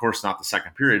 Of course, not the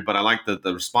second period, but I like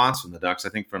the response from the Ducks. I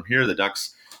think from here the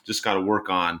Ducks just got to work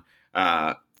on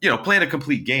playing a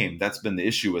complete game. That's been the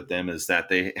issue with them, is that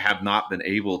they have not been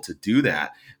able to do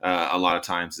that a lot of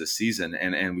times this season.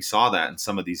 And we saw that in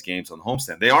some of these games on the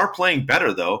homestand. They are playing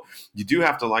better, though. You do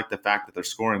have to like the fact that they're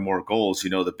scoring more goals.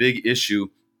 The big issue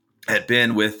had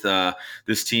been with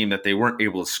this team that they weren't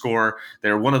able to score.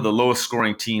 They're one of the lowest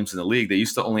scoring teams in the league. They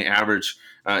used to only average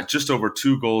just over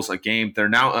 2 goals a game. They're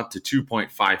now up to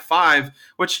 2.55,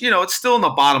 which, it's still in the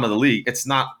bottom of the league. It's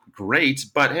not great,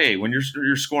 but hey, when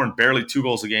you're scoring barely 2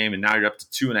 goals a game and now you're up to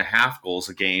 2.5 goals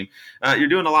a game, you're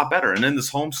doing a lot better. And in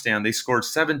this homestand, they scored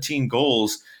 17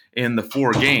 goals in the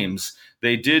 4 games.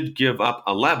 They did give up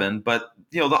 11, but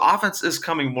the offense is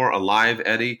coming more alive,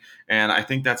 Eddie, and I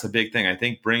think that's a big thing. I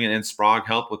think bringing in Sprague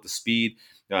helped with the speed,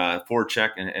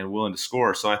 forecheck, and willing to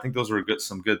score. So I think those were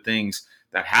some good things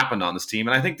that happened on this team.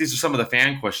 And I think these are some of the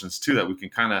fan questions too that we can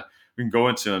go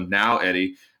into them now,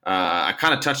 Eddie. I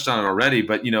kind of touched on it already,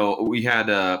 but we had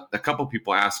a couple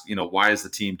people ask, why is the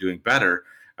team doing better?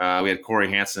 We had Corey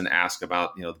Hansen ask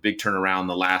about the big turnaround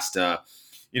the last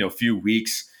few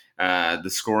weeks, the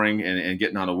scoring and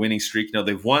getting on a winning streak.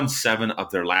 They've won 7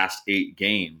 of their last 8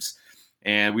 games,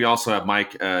 and we also have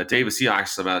Mike Davis. He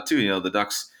asked about too. The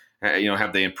Ducks,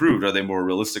 have they improved? Are they more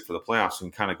realistic for the playoffs? We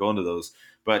can kind of go into those.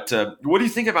 But what do you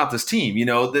think about this team?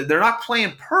 They're not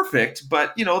playing perfect,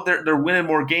 but they're winning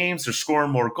more games. They're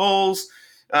scoring more goals.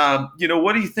 What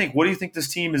do you think? What do you think this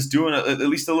team is doing at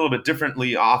least a little bit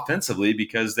differently offensively,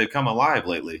 because they've come alive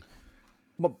lately?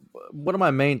 Well, one of my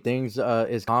main things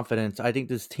is confidence. I think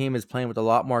this team is playing with a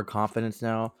lot more confidence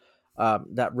now.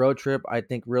 That road trip, I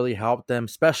think, really helped them,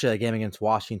 especially that game against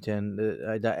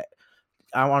Washington.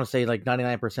 I want to say like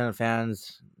 99% of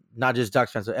fans, not just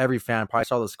Ducks fans, but every fan probably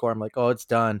saw the score. I'm like, oh, it's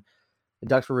done. The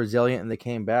Ducks were resilient and they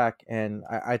came back. And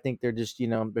I think they're just,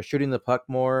 they're shooting the puck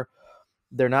more.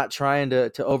 They're not trying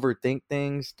to overthink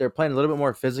things. They're playing a little bit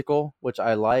more physical, which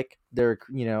I like. They're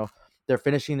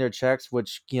finishing their checks,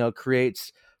 which,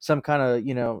 creates some kind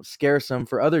of, scaresome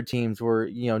for other teams where,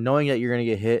 knowing that you're going to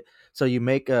get hit. So you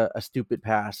make a stupid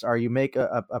pass or you make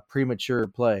a premature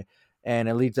play, and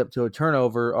it leads up to a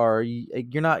turnover, or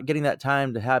you're not getting that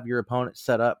time to have your opponent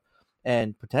set up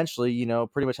and potentially,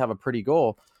 pretty much have a pretty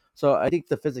goal. So I think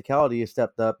the physicality has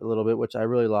stepped up a little bit, which I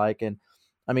really like. And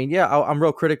I mean, yeah, I'm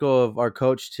real critical of our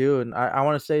coach too. And I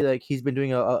want to say like he's been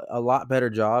doing a lot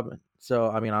better job. So,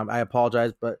 I mean, I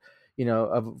apologize, but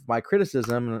of my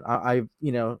criticism, I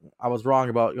was wrong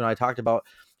about, I talked about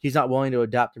he's not willing to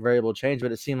adapt to variable change,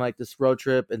 but it seemed like this road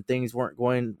trip and things weren't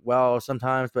going well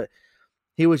sometimes, but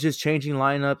he was just changing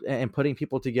lineup and putting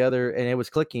people together, and it was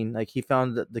clicking. Like he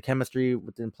found the chemistry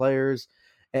within players,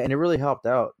 and it really helped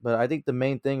out. But I think the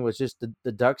main thing was just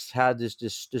the Ducks had this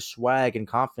swag and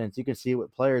confidence. You can see it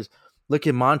with players. Look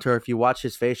at Montour. If you watch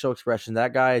his facial expression,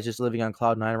 that guy is just living on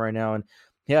cloud 9 right now, and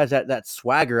he has that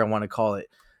swagger, I want to call it.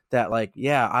 That like,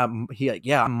 I'm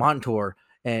Montour,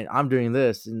 and I'm doing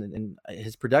this, and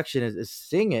his production is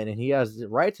seeing it, and he has the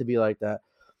right to be like that.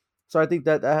 So I think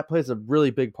that plays a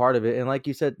really big part of it. And like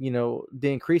you said, the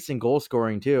increase in goal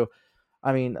scoring too.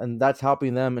 I mean, and that's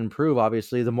helping them improve,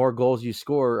 obviously. The more goals you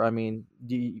score, I mean,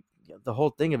 the whole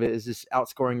thing of it is just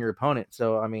outscoring your opponent.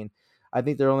 So, I mean, I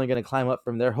think they're only going to climb up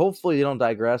from there. Hopefully they don't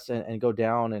digress and go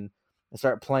down and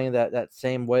start playing that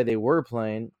same way they were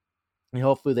playing. And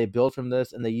hopefully they build from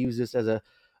this and they use this as a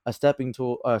stepping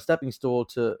stool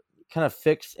to kind of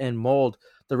fix and mold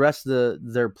the rest of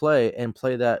their play and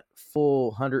play that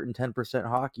full 110%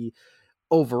 hockey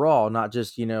overall, not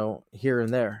just, here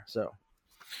and there. So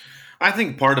I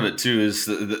think part of it too is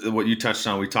what you touched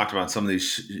on. We talked about some of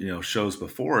these, shows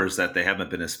before, is that they haven't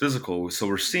been as physical. So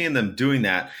we're seeing them doing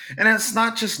that. And it's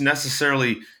not just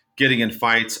necessarily getting in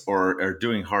fights or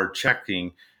doing hard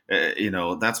checking.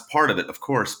 That's part of it, of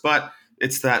course, but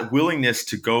it's that willingness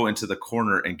to go into the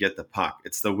corner and get the puck.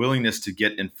 It's the willingness to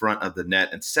get in front of the net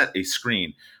and set a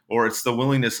screen, or it's the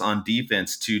willingness on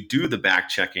defense to do the back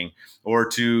checking or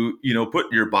to,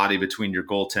 put your body between your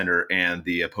goaltender and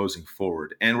the opposing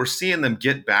forward. And we're seeing them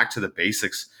get back to the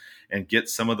basics and get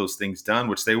some of those things done,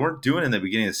 which they weren't doing in the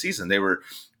beginning of the season. They were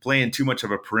playing too much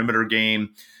of a perimeter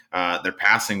game. Their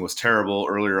passing was terrible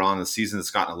earlier on in the season.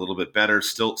 It's gotten a little bit better.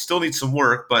 Still needs some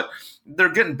work, but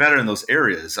they're getting better in those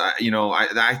areas.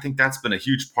 I think that's been a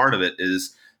huge part of it,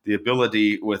 is the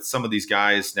ability with some of these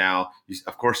guys now.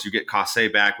 Of course, you get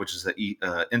Kasse back, which is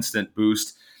an instant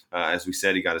boost. As we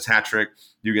said, he got his hat trick.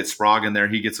 You get Sprague in there.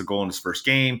 He gets a goal in his first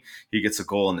game. He gets a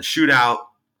goal in the shootout.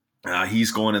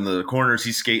 He's going into the corners.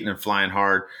 He's skating and flying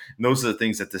hard. And those are the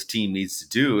things that this team needs to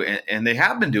do. And they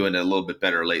have been doing it a little bit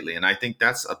better lately. And I think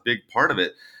that's a big part of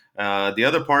it. The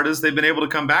other part is they've been able to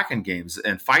come back in games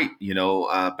and fight,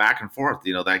 back and forth.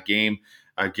 That game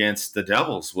against the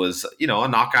Devils was, a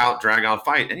knockout, drag-out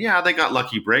fight. And, yeah, they got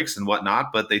lucky breaks and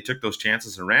whatnot, but they took those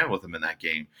chances and ran with them in that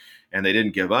game. And they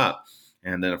didn't give up.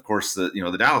 And then, of course, the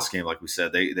Dallas game, like we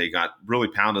said, they got really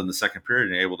pounded in the second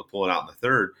period and able to pull it out in the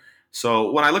third.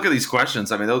 So when I look at these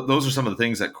questions, I mean, those are some of the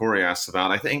things that Corey asked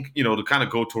about. I think, to kind of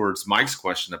go towards Mike's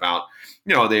question about,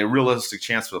 are they a realistic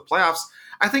chance for the playoffs?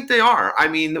 I think they are. I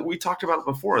mean, we talked about it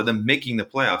before, them making the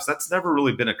playoffs. That's never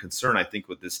really been a concern, I think,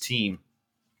 with this team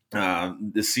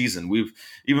this season.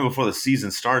 Even before the season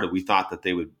started, we thought that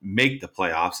they would make the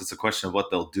playoffs. It's a question of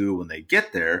what they'll do when they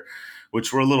get there,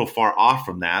 which we're a little far off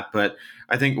from that. But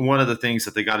I think one of the things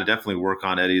that they got to definitely work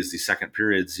on, Eddie, is the second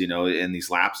periods, and these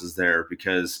lapses there,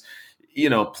 because,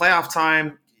 playoff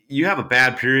time, you have a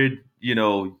bad period,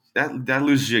 that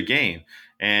loses you a game.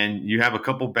 And you have a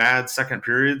couple bad second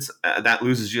periods, that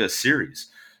loses you a series.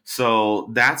 So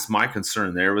that's my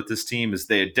concern there with this team, is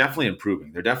they're definitely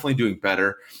improving. They're definitely doing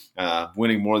better,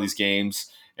 winning more of these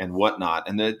games and whatnot.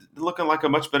 And they're looking like a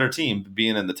much better team,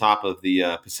 being in the top of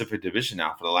the Pacific Division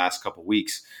now for the last couple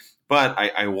weeks. But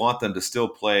I want them to still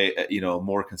play, a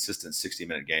more consistent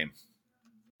 60-minute game.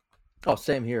 Oh,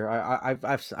 same here.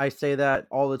 I say that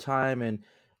all the time, and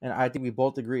I think we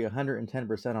both agree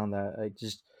 110% on that.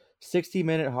 Just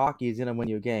 60-minute hockey is going to win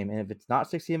you a game, and if it's not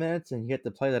 60 minutes and you get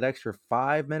to play that extra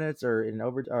 5 minutes or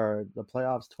the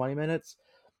playoffs 20 minutes,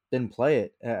 then play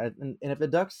it. And if the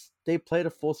Ducks, they played a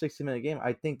full 60-minute game,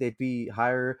 I think they'd be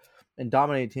higher and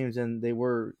dominating teams than they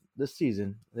were this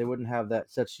season. They wouldn't have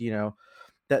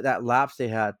that lapse they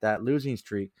had, that losing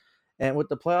streak. And with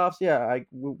the playoffs,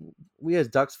 we as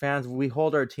Ducks fans, we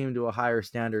hold our team to a higher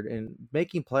standard. And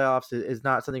making playoffs is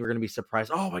not something we're going to be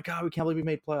surprised. Oh my God, we can't believe we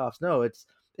made playoffs. No, it's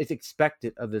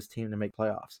expected of this team to make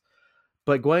playoffs.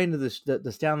 But going to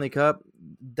the Stanley Cup,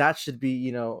 that should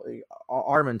be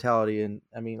our mentality. And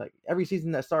I mean, like, every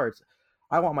season that starts,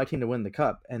 I want my team to win the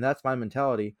cup, and that's my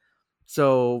mentality.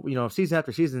 So season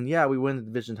after season, we win the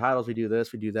division titles, we do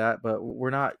this, we do that, but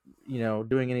we're not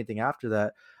doing anything after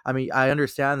that. I mean, I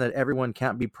understand that everyone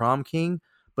can't be prom king,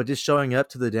 but just showing up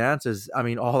to the dance is,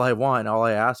 all I want, all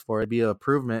I ask for. It'd be an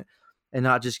improvement, and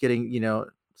not just getting,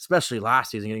 especially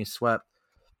last season, getting swept.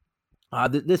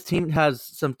 This team has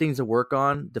some things to work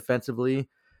on defensively,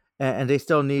 and they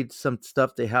still need some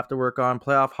stuff they have to work on.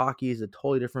 Playoff hockey is a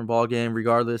totally different ball game,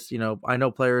 regardless. I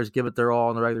know players give it their all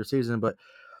in the regular season, but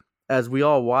as we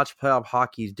all watch, playoff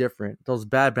hockey is different. Those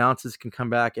bad bounces can come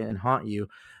back and haunt you.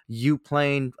 You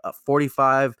playing a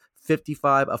 45,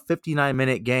 55, a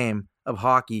 59-minute game of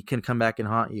hockey can come back and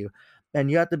haunt you. And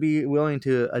you have to be willing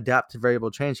to adapt to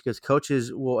variable change, because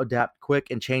coaches will adapt quick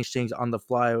and change things on the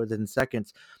fly within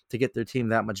seconds to get their team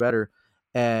that much better.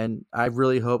 And I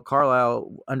really hope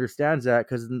Carlisle understands that,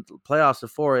 because in the playoffs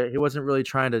before, he wasn't really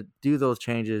trying to do those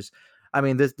changes. I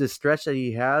mean, this stretch that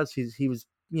he has, he was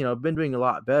been doing a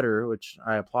lot better, which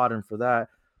I applaud him for that.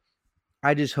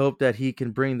 I just hope that he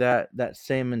can bring that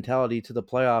same mentality to the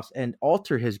playoffs and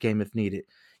alter his game if needed.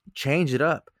 Change it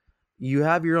up. You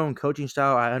have your own coaching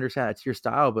style. I understand it's your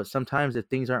style, but sometimes if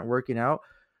things aren't working out,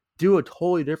 do a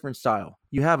totally different style.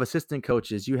 You have assistant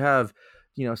coaches. You have,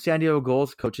 San Diego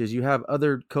Gulls coaches. You have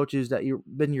other coaches that you've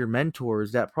been your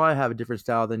mentors that probably have a different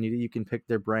style than you. You can pick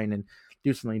their brain and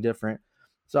do something different.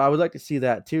 So I would like to see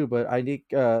that too, but I think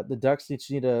the Ducks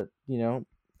need to,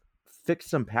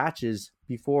 fix some patches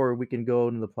before we can go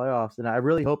into the playoffs. And I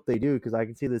really hope they do, because I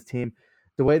can see this team,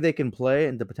 the way they can play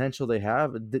and the potential they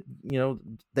have,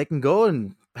 they can go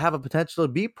and have a potential to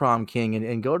beat prom king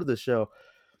and go to the show.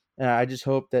 And I just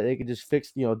hope that they can just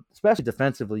fix, especially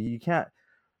defensively. You can't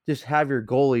just have your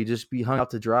goalie just be hung out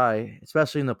to dry,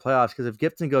 especially in the playoffs. Because if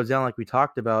Gibson goes down, like we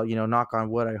talked about, knock on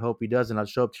wood, I hope he doesn't. I'll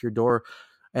show up to your door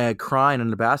and crying in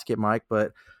the basket, Mike.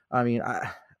 But I mean,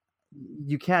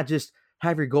 you can't just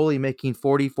have your goalie making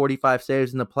 40, 45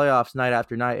 saves in the playoffs night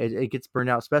after night. It gets burned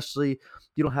out, especially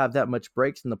you don't have that much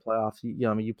breaks in the playoffs.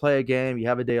 You play a game, you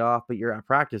have a day off, but you're at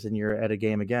practice and you're at a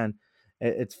game again.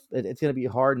 It's going to be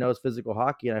hard-nosed physical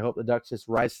hockey, and I hope the Ducks just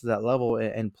rise to that level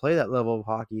and play that level of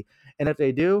hockey. And if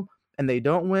they do, and they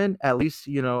don't win, at least,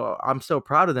 I'm so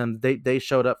proud of them. They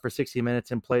showed up for 60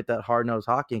 minutes and played that hard-nosed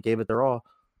hockey and gave it their all.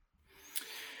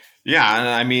 Yeah, and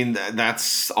I mean,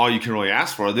 that's all you can really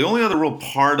ask for. The only other real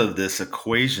part of this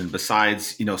equation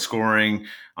besides, scoring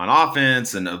on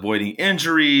offense and avoiding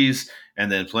injuries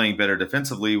and then playing better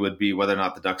defensively would be whether or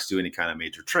not the Ducks do any kind of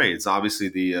major trades. Obviously,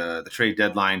 the trade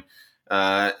deadline,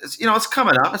 it's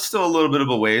coming up. It's still a little bit of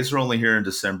a ways. We're only here in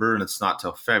December, and it's not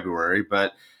till February.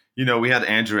 But, we had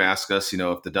Andrew ask us,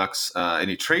 if the Ducks,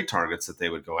 any trade targets that they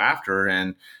would go after.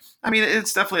 And I mean,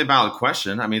 it's definitely a valid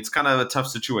question. I mean, it's kind of a tough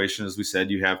situation. As we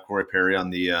said, you have Corey Perry on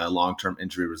the long-term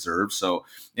injury reserve. So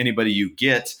anybody you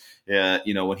get,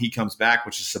 when he comes back,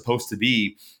 which is supposed to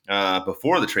be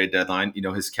before the trade deadline,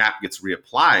 his cap gets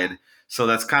reapplied. So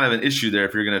that's kind of an issue there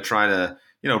if you're going to try to,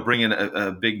 bring in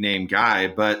a big-name guy.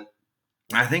 But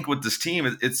I think with this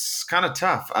team, it's kind of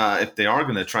tough if they are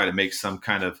going to try to make some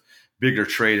kind of bigger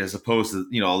trade as opposed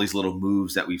to, all these little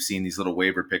moves that we've seen, these little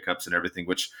waiver pickups and everything,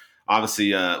 which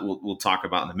obviously we'll talk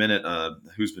about in a minute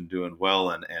who's been doing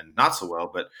well and not so well.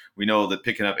 But we know that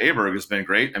picking up Aberg has been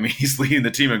great. I mean, he's leading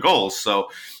the team in goals. So,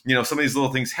 some of these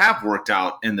little things have worked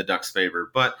out in the Ducks'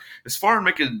 favor. But as far as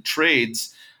making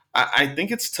trades, I think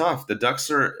it's tough. The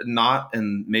Ducks are not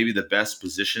in maybe the best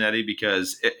position, Eddie,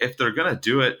 because if they're going to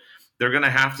do it, they're going to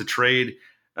have to trade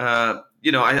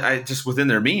I just within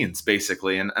their means,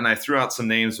 basically. And I threw out some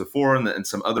names before, and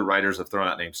some other writers have thrown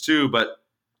out names too. But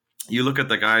you look at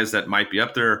the guys that might be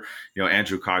up there,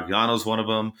 Andrew Cogliano is one of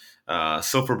them.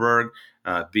 Silfverberg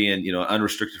being, an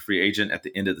unrestricted free agent at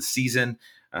the end of the season.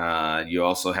 You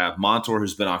also have Montour,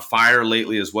 who's been on fire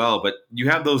lately as well. But you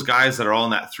have those guys that are all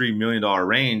in that $3 million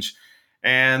range.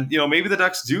 And, maybe the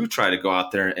Ducks do try to go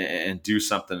out there and do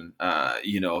something,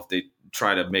 if they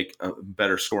try to make a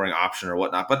better scoring option or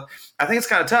whatnot. But I think it's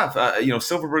kind of tough.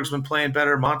 Silfverberg's been playing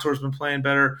better. Montour's been playing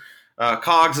better.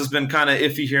 Cogs has been kind of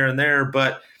iffy here and there.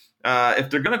 But if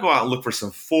they're going to go out and look for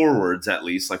some forwards, at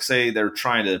least, like say they're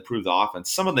trying to improve the offense,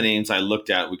 some of the names I looked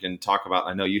at, we can talk about.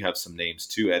 I know you have some names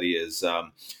too, Eddie, is,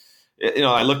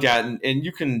 I looked at, and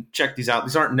you can check these out.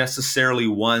 These aren't necessarily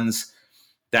ones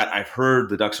that I've heard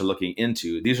the Ducks are looking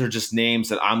into. These are just names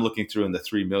that I'm looking through in the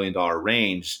 $3 million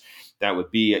range that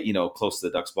would be, close to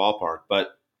the Ducks ballpark. But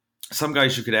some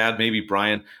guys you could add, maybe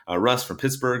Brian Rust from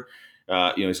Pittsburgh.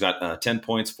 He's got 10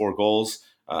 points, 4 goals.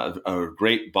 A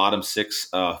great bottom six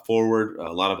forward,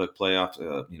 a lot of playoff,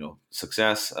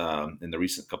 success in the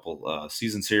recent couple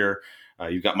seasons here.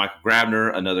 You've got Michael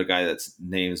Grabner, another guy that's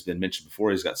name has been mentioned before.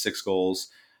 He's got 6 goals.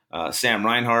 Sam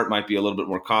Reinhart might be a little bit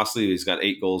more costly. He's got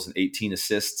 8 goals and 18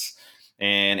 assists.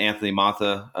 And Anthony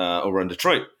Mantha over in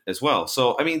Detroit as well.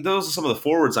 So, I mean, those are some of the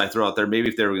forwards I throw out there. Maybe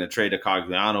if they were going to trade a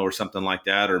Cogliano or something like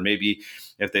that, or maybe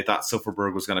if they thought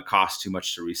Silfverberg was going to cost too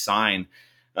much to re-sign.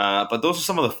 But those are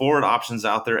some of the forward options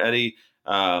out there, Eddie.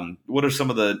 What are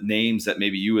some of the names that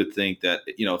maybe you would think that,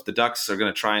 if the Ducks are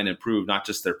going to try and improve not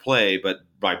just their play, but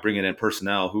by bringing in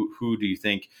personnel, who do you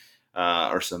think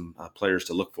are some players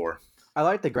to look for? I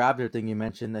like the Grabner thing you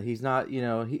mentioned, that he's not,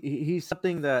 he's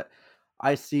something that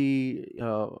I see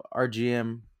our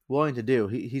GM willing to do.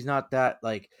 He's not that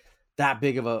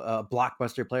big of a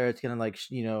blockbuster player. It's going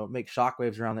to make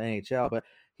shockwaves around the NHL, but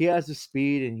he has the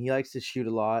speed and he likes to shoot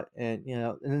a lot, and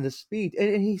and the speed,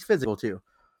 and he's physical too.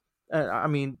 I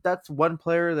mean, that's one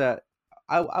player that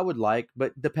I would like,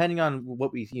 but depending on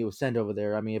what we send over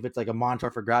there, I mean, if it's like a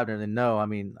Montour for Grabner, then no. I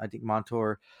mean, I think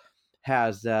Montour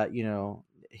has that.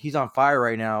 He's on fire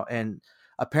right now, and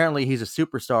apparently he's a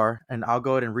superstar. And I'll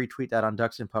go ahead and retweet that on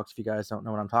Ducks and Pucks if you guys don't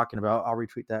know what I'm talking about. I'll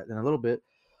retweet that in a little bit.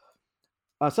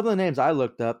 Some of the names I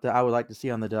looked up that I would like to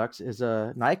see on the Ducks is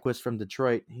Nyquist from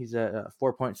Detroit. He's at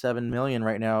 $4.7 million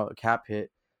right now, a cap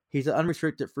hit. He's an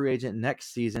unrestricted free agent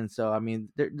next season. So, I mean,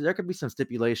 there could be some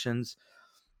stipulations,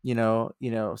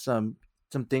 some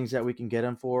things that we can get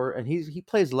him for. And he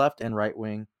plays left and right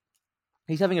wing.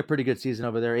 He's having a pretty good season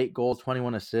over there. 8 goals,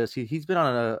 21 assists. He's been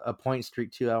on a point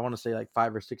streak too. I want to say like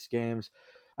 5 or 6 games.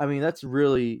 I mean, that's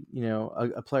really,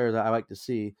 a player that I like to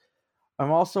see.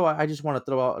 I just want to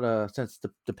throw out, since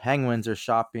the Penguins are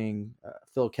shopping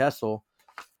Phil Kessel,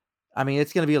 I mean,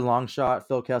 it's going to be a long shot.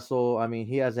 Phil Kessel. I mean,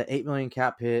 he has an 8 million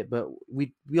cap hit, but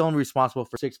we only responsible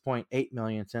for 6.8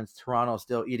 million since Toronto's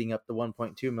still eating up the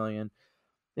 1.2 million.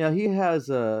 He has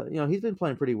he's been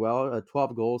playing pretty well.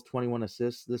 12 goals, 21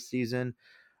 assists this season.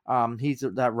 He's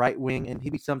that right wing, and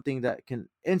he'd be something that can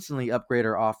instantly upgrade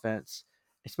our offense,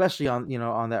 especially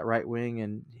on that right wing.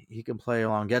 And he can play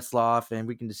along Getzloff, and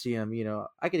we can just see him.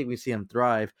 I can even see him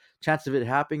thrive. Chance of it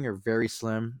happening are very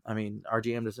slim. I mean,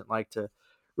 RGM doesn't like to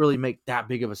really make that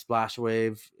big of a splash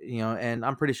wave, and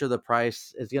I'm pretty sure the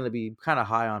price is going to be kind of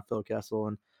high on Phil Kessel,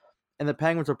 and the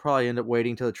Penguins will probably end up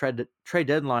waiting till the trade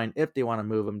deadline if they want to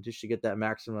move him just to get that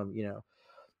maximum,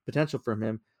 potential from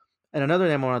him. And another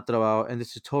name I want to throw out, and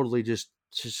this is totally just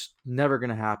never going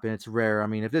to happen. It's rare. I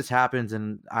mean, if this happens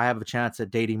and I have a chance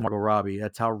at dating Margot Robbie,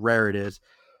 that's how rare it is.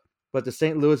 But the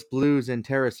St. Louis Blues and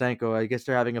Tarasenko, I guess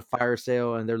they're having a fire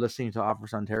sale and they're listening to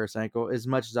offers on Tarasenko. As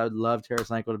much as I would love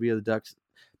Tarasenko to be on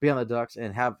the Ducks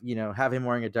and have him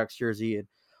wearing a Ducks jersey, and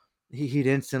he'd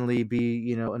instantly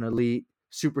be, an elite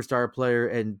superstar player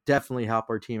and definitely help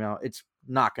our team out. It's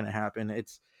not going to happen.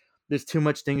 There's too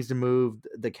much things to move,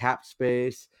 the cap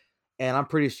space, and I'm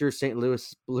pretty sure St.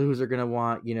 Louis Blues are going to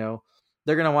want,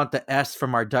 they're going to want the S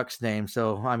from our Ducks name.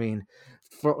 So, I mean,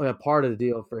 for a part of the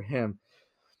deal for him.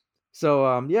 So,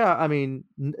 I mean,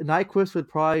 Nyquist would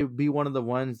probably be one of the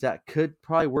ones that could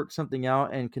probably work something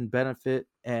out and can benefit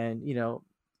and,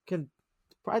 can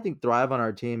probably think thrive on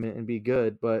our team and be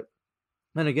good. But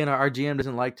then again, our GM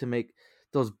doesn't like to make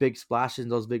those big splashes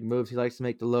and those big moves. He likes to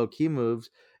make the low key moves.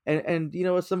 And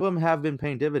some of them have been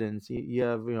paying dividends. You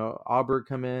have, Auberg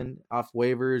come in off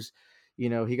waivers.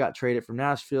 He got traded from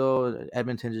Nashville.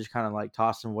 Edmonton just kind of like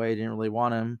tossed him away, didn't really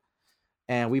want him.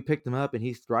 And we picked him up and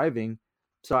he's thriving.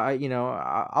 So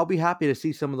I'll be happy to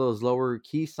see some of those lower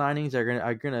key signings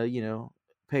are gonna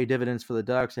pay dividends for the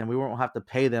Ducks, and we won't have to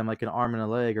pay them like an arm and a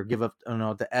leg or give up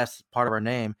the S part of our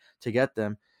name to get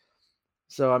them.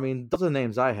 So I mean, those are the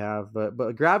names I have, but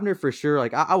Grabner for sure.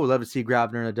 Like I would love to see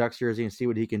Grabner in a Ducks jersey and see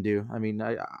what he can do. I mean,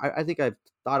 I think I've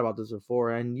thought about this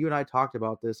before, and you and I talked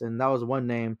about this, and that was one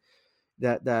name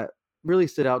that really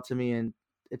stood out to me, and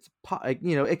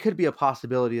it could be a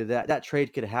possibility that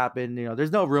trade could happen.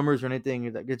 There's no rumors or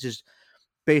anything. It's just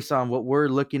based on what we're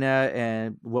looking at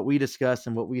and what we discussed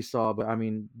and what we saw. But I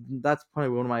mean, that's probably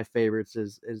one of my favorites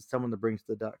is someone that brings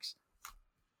the Ducks.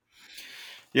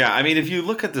 Yeah, I mean, if you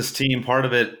look at this team, part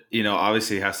of it,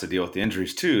 obviously has to deal with the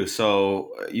injuries too.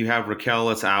 So you have Raquel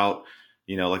that's out.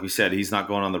 Like we said, he's not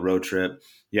going on the road trip.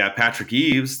 Yeah, Patrick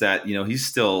Eaves, that he's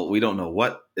still. We don't know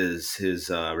what is his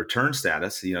return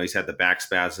status. He's had the back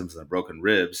spasms and the broken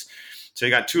ribs. So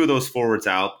you got two of those forwards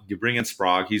out. You bring in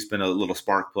Sprague. He's been a little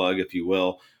spark plug, if you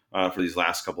will, for these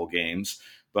last couple of games.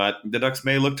 But the Ducks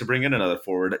may look to bring in another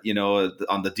forward.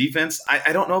 On the defense,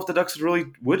 I don't know if the Ducks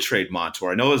would trade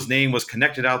Montour. I know his name was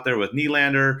connected out there with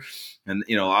Nylander, and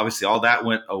obviously all that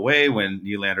went away when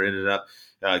Nylander ended up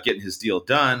getting his deal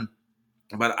done.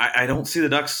 But I don't see the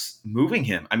Ducks moving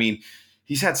him. I mean,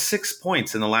 he's had 6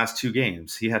 points in the last 2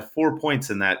 games. He had 4 points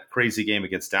in that crazy game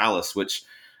against Dallas, which,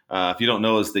 if you don't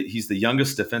know, is that he's the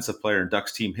youngest defensive player in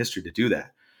Ducks team history to do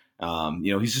that.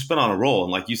 He's just been on a roll.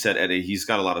 And like you said, Eddie, he's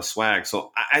got a lot of swag.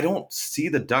 So I don't see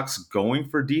the Ducks going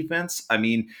for defense. I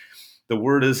mean, the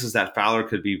word is that Fowler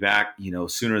could be back,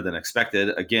 sooner than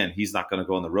expected. Again, he's not going to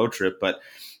go on the road trip, but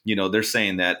they're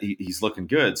saying that he's looking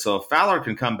good. So if Fowler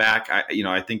can come back,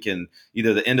 I think in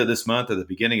either the end of this month or the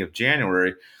beginning of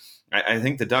January, I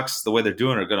think the Ducks, the way they're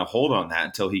doing, are going to hold on that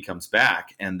until he comes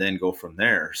back and then go from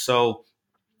there. So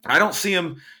I don't see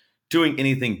him doing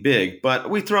anything big, but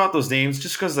we throw out those names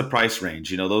just because of the price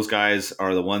range. Those guys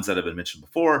are the ones that have been mentioned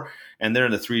before, and they're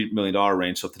in the $3 million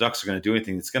range. So if the Ducks are going to do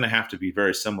anything, it's going to have to be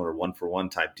very similar,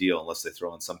 1-for-1 type deal, unless they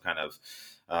throw in some kind of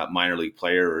minor league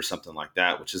player or something like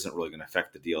that, which isn't really going to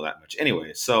affect the deal that much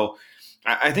anyway. So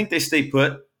I think they stay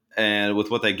put, and with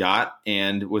what they got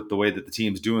and with the way that the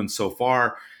team's doing so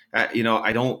far,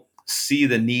 I don't see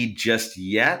the need just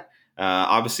yet.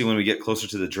 Obviously, when we get closer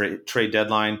to the trade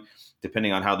deadline,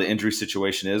 depending on how the injury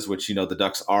situation is, which, the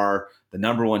Ducks are the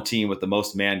number 1 team with the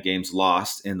most man games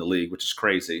lost in the league, which is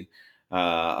crazy,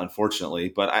 unfortunately.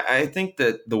 But I think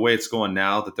that the way it's going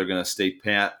now, that they're going to stay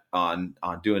pat on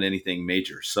doing anything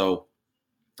major. So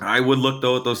I would look,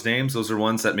 though, at those names. Those are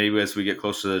ones that maybe as we get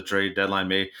closer to the trade deadline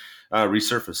may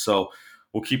resurface. So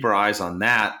we'll keep our eyes on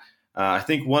that. I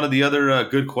think one of the other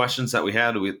good questions that we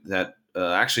had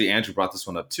actually Andrew brought this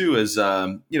one up too, is,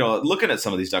 looking at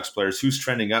some of these Ducks players, who's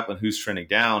trending up and who's trending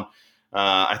down.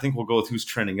 I think we'll go with who's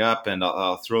trending up, and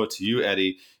I'll throw it to you,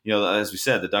 Eddie. As we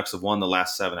said, the Ducks have won the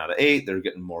last 7 out of 8. They're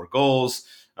getting more goals.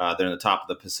 They're in the top of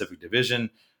the Pacific Division.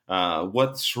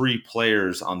 What three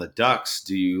players on the Ducks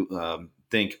do you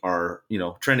think are,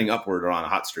 trending upward or on a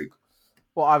hot streak?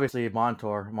 Well, obviously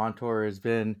Montour. Montour has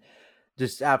been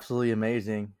just absolutely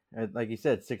amazing. Like you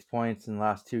said, 6 points in the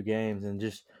last two games, and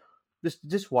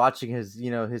just watching his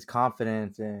his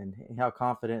confidence and how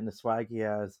confident in the swag he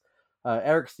has.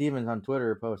 Eric Stevens on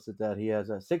Twitter posted that he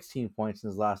has 16 points in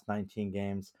his last 19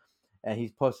 games, and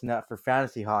he's posting that for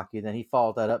fantasy hockey. Then he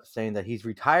followed that up saying that he's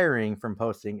retiring from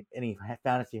posting any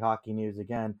fantasy hockey news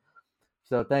again.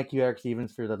 So thank you, Eric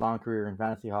Stevens, for the long career in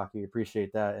fantasy hockey.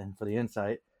 Appreciate that, and for the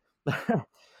insight.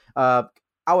 uh,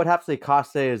 I would have to say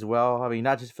Cossé as well. I mean,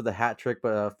 not just for the hat trick,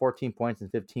 but 14 points in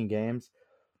 15 games.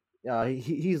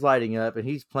 He's lighting up, and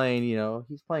he's playing.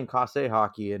 He's playing Cossé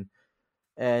hockey, and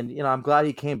I'm glad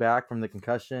he came back from the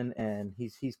concussion, and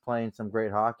he's playing some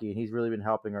great hockey, and he's really been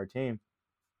helping our team.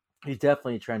 He's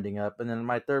definitely trending up. And then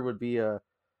my third would be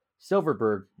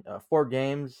Silverberg, 4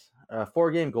 games,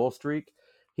 4-game goal streak.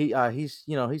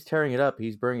 He's tearing it up.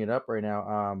 He's bringing it up right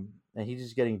now. And he's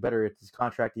just getting better. It's his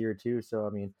contract year too. So I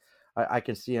mean, I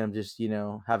can see him just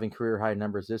having career high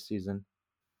numbers this season.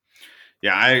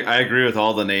 Yeah, I agree with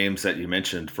all the names that you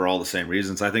mentioned for all the same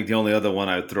reasons. I think the only other one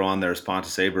I would throw on there is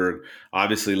Pontus Aberg,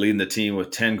 obviously leading the team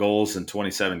with 10 goals in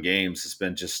 27 games. It's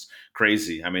been just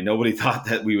crazy. I mean, nobody thought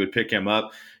that we would pick him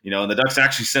up, and the Ducks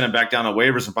actually sent him back down on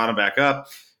waivers and brought him back up,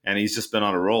 and he's just been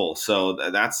on a roll. So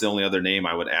that's the only other name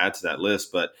I would add to that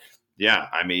list. But yeah,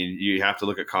 I mean, you have to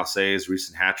look at Cossé's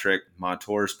recent hat trick,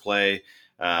 Montour's play.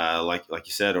 Like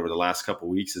you said, over the last couple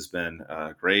of weeks has been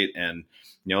great. And,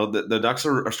 the Ducks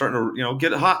are starting to,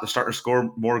 get hot. They're starting to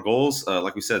score more goals.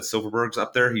 Like we said, Silverberg's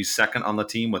up there. He's second on the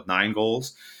team with 9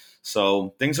 goals.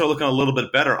 So things are looking a little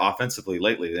bit better offensively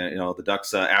lately. The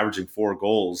Ducks averaging 4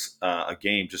 goals a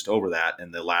game, just over that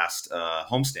in the last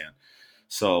homestand.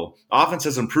 So offense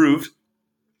has improved.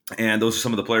 And those are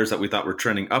some of the players that we thought were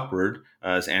trending upward,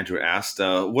 as Andrew asked.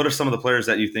 What are some of the players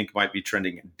that you think might be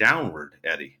trending downward,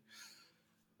 Eddie?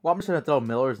 Well, I'm just going to throw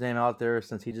Miller's name out there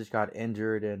since he just got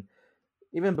injured. And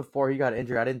even before he got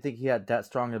injured, I didn't think he had that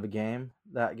strong of a game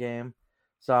that game.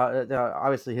 So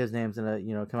obviously his name's going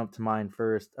to, come up to mind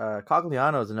first.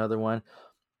 Cogliano is another one.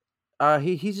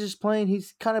 He's just playing.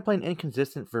 He's kind of playing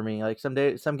inconsistent for me. Like some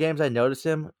games I notice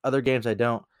him, other games I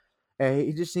don't. And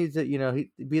he just needs to, he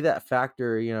be that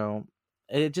factor.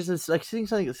 It just is like seeing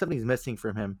something's missing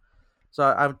from him. So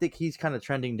I think he's kind of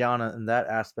trending down in that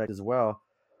aspect as well.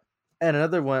 And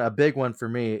another one, a big one for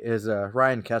me, is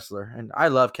Ryan Kesler. And I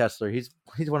love Kesler.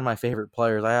 He's one of my favorite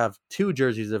players. I have 2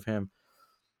 jerseys of him.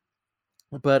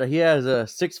 But he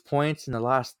has 6 points in the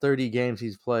last 30 games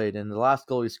he's played. And the last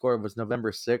goal he scored was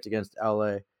November 6th against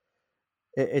LA.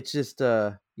 It's just,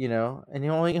 and he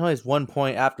only has 1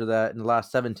 point after that in the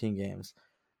last 17 games.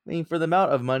 I mean, for the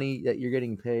amount of money that you're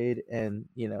getting paid and,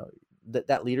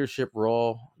 that leadership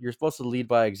role, you're supposed to lead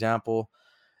by example.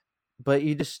 But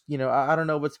you just, I don't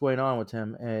know what's going on with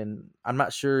him. And I'm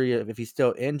not sure if he's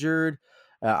still injured.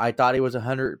 I thought he was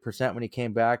 100% when he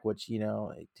came back, which, he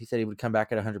said he would come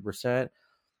back at 100%.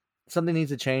 Something needs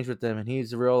to change with him. And he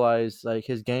needs to realize, like,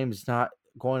 his game is not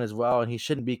going as well. And he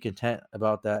shouldn't be content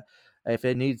about that. If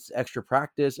it needs extra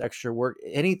practice, extra work,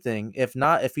 anything. If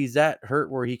not, if he's that hurt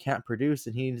where he can't produce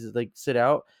and he needs to, like, sit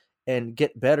out and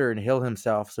get better and heal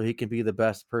himself so he can be the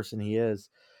best person he is.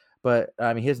 But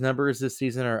I mean, his numbers this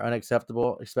season are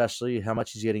unacceptable, especially how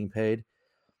much he's getting paid.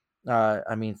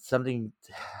 I mean, something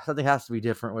has to be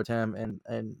different with him,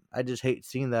 and I just hate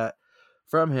seeing that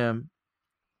from him.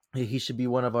 He should be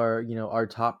one of our our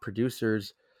top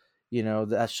producers.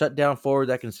 That shutdown forward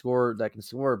that can score.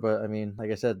 But I mean, like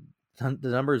I said, the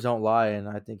numbers don't lie, and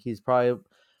I think he's probably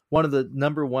one of the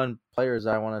number one players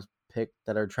I want to pick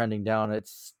that are trending down. It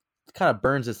kind of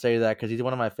burns to say that because he's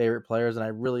one of my favorite players, and I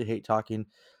really hate talking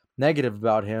negative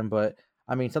about him, but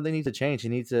I mean, something needs to change. He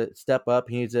needs to step up.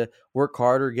 He needs to work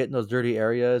harder, get in those dirty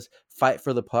areas, fight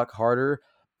for the puck harder,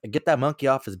 and get that monkey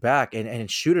off his back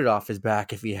and shoot it off his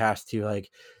back if he has to.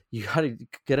 Like, you got to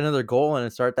get another goal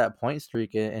and start that point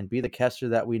streak and be the Kesler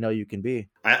that we know you can be.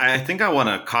 I think I want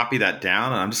to copy that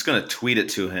down, and I'm just going to tweet it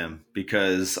to him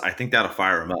because I think that'll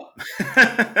fire him up.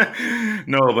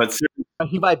 No, but seriously.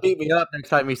 He might beat me up next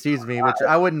time he sees me, which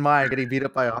I wouldn't mind. Getting beat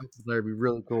up by a hockey player would be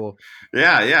really cool.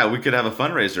 Yeah, we could have a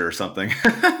fundraiser or something.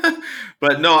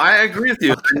 But no, I agree with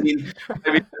you.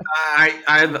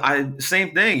 I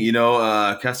same thing.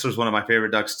 Kesler's one of my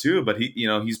favorite Ducks too, but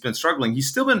he's been struggling. He's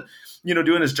still been,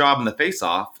 doing his job in the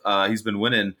face-off. He's been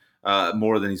winning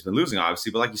more than he's been losing,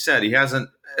 obviously. But like you said, he hasn't,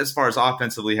 as far as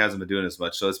offensively, hasn't been doing as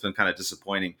much. So it's been kind of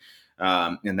disappointing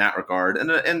in that regard.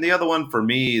 And the other one for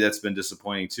me that's been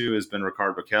disappointing too has been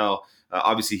Rickard Rakell.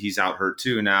 Obviously, he's out hurt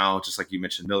too now, just like you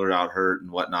mentioned, Miller out hurt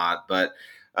and whatnot. But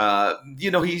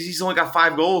he's only got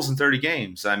 5 goals in 30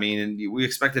 games. I mean, we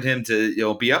expected him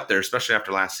to be up there, especially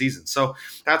after last season. So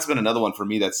that's been another one for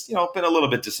me that's been a little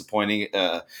bit disappointing.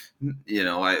 I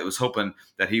was hoping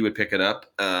that he would pick it up,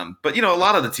 but a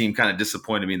lot of the team kind of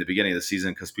disappointed me in the beginning of the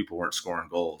season because people weren't scoring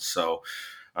goals. So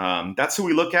that's who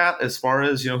we look at as far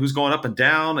as who's going up and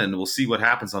down, and we'll see what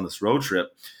happens on this road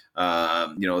trip.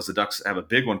 As the Ducks have a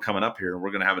big one coming up here, and we're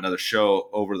going to have another show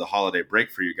over the holiday break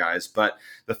for you guys. But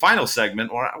the final segment,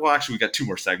 actually, we got 2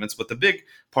 more segments, but the big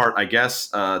part, I guess,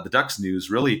 the Ducks news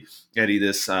really, Eddie,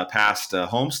 this past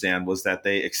homestand was that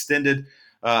they extended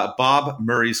Bob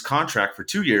Murray's contract for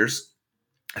 2 years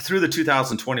through the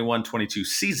 2021-22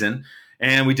 season.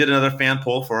 And we did another fan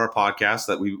poll for our podcast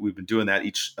that we've been doing that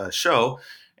each show.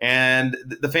 And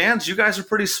the fans, you guys are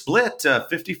pretty split.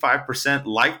 55%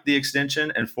 liked the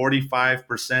extension and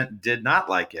 45% did not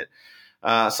like it.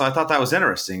 So I thought that was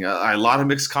interesting. A lot of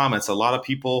mixed comments. A lot of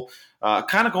people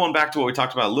kind of going back to what we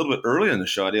talked about a little bit earlier in the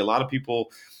show. A lot of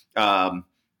people, talking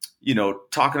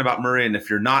about Murray. And if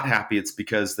you're not happy, it's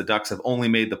because the Ducks have only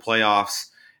made the playoffs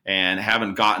and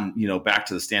haven't gotten, back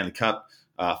to the Stanley Cup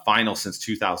final since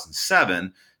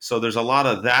 2007. So there's a lot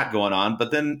of that going on. But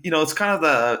then, it's kind of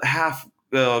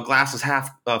the glass is half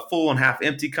full and half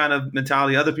empty kind of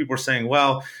mentality. Other people are saying,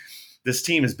 well, this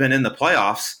team has been in the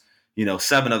playoffs,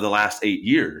 7 of the last 8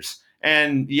 years.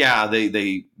 And yeah,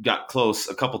 they got close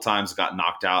a couple times, got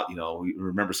knocked out. We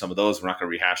remember some of those. We're not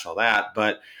going to rehash all that.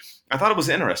 But I thought it was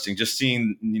interesting just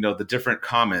seeing, the different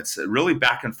comments, really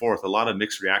back and forth, a lot of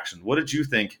mixed reaction. What did you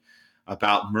think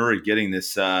about Murray getting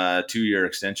this 2-year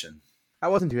extension? I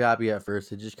wasn't too happy at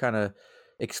first. It just kind of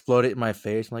exploded in my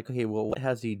face. I'm like, okay, well, what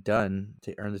has he done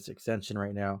to earn this extension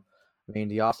right now? I mean,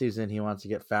 the offseason, he wants to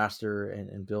get faster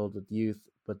and build with youth,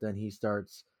 but then he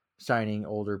starts signing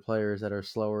older players that are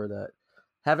slower that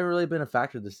haven't really been a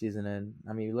factor this season. And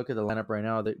I mean, you look at the lineup right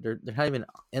now, they're not even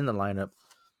in the lineup.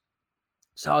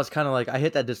 So I was kind of like, I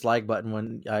hit that dislike button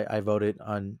when I voted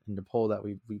in the poll that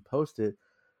we posted.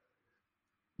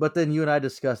 But then you and I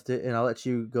discussed it, and I'll let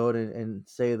you go and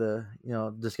say the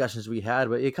discussions we had.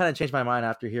 But it kind of changed my mind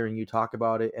after hearing you talk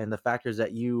about it and the factors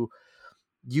that you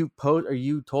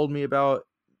told me about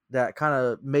that kind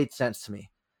of made sense to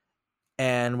me.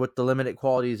 And with the limited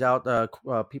qualities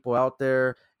people out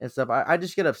there and stuff, I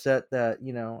just get upset that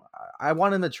I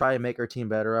want him to try and make our team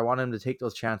better. I want him to take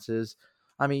those chances.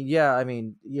 I mean,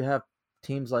 you have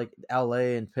teams like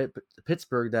LA and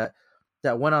Pittsburgh that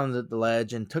went on the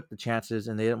ledge and took the chances,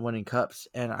 and they didn't win in cups.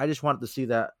 And I just wanted to see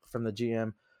that from the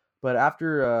GM. But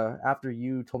after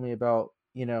you told me about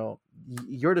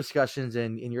your discussions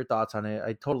and your thoughts on it,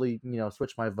 I totally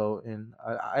switched my vote, and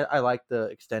I like the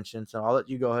extension. So I'll let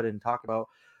you go ahead and talk about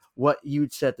what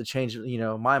you'd said to change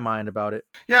my mind about it.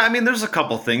 Yeah, I mean, there's a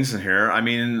couple things in here. I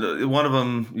mean, one of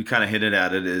them, you kind of hinted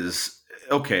at it, is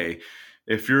okay.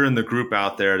 If you're in the group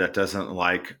out there that doesn't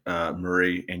like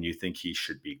Murray and you think he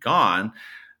should be gone,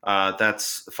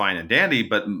 that's fine and dandy.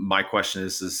 But my question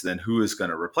is then who is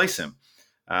going to replace him?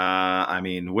 I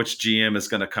mean, which GM is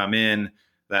going to come in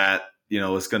that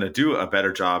is going to do a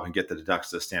better job and get the Ducks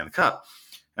to the Stanley Cup?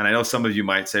 And I know some of you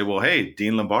might say, well, hey,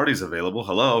 Dean Lombardi's available.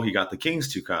 Hello, he got the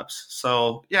Kings 2 cups.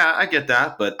 So yeah, I get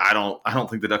that, but I don't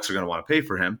think the Ducks are going to want to pay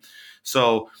for him.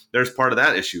 So there's part of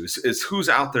that issue is who's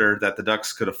out there that the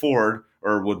Ducks could afford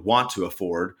or would want to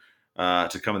afford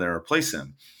to come in there and replace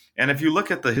him. And if you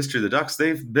look at the history of the Ducks,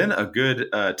 they've been a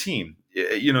good team.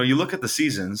 You look at the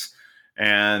seasons,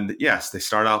 and yes, they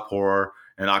start out poor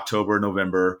in October,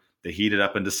 November. They heat it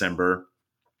up in December,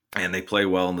 and they play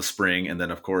well in the spring. And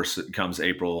then, of course, it comes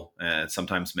April and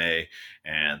sometimes May,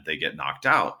 and they get knocked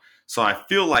out. So I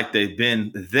feel like they've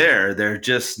been there. They're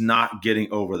just not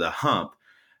getting over the hump.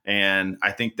 And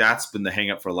I think that's been the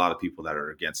hang-up for a lot of people that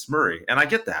are against Murray. And I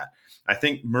get that. I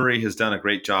think Murray has done a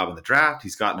great job in the draft.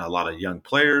 He's gotten a lot of young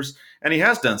players, and he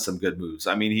has done some good moves.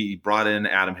 I mean, he brought in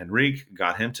Adam Henrique,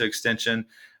 got him to extension.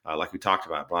 Like we talked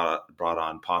about, brought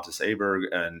on Pontus Aberg,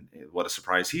 and what a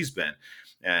surprise he's been.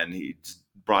 And he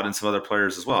brought in some other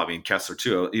players as well. I mean, Kessler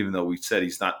too, even though we said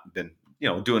he's not been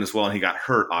doing as well, and he got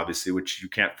hurt, obviously, which you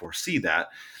can't foresee that.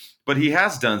 But he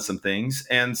has done some things,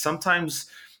 and sometimes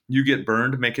you get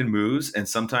burned making moves, and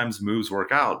sometimes moves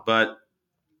work out. But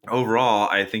overall,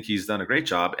 I think he's done a great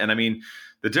job. And I mean,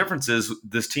 the difference is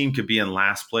this team could be in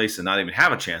last place and not even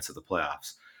have a chance at the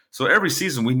playoffs. So every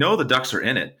season, we know the Ducks are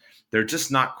in it. They're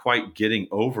just not quite getting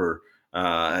over,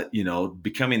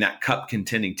 becoming that cup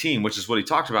contending team, which is what he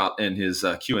talked about in his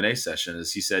Q&A session.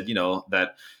 Is he said,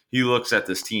 that he looks at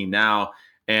this team now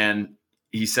And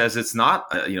he says it's not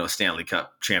a Stanley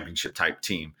Cup championship type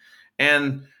team.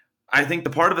 And I think the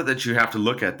part of it that you have to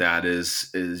look at that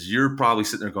is you're probably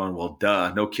sitting there going, well,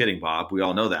 duh, no kidding, Bob. We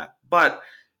all know that. But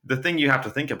the thing you have to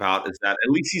think about is that at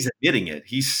least he's admitting it.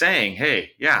 He's saying,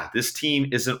 hey, yeah, this team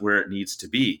isn't where it needs to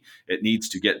be. It needs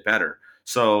to get better.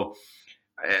 So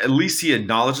at least he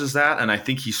acknowledges that, and I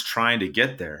think he's trying to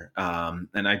get there.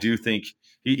 And I do think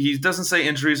he doesn't say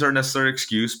injuries are a necessary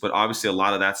excuse, but obviously a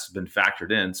lot of that's been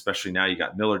factored in, especially now you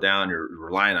got Miller down, you're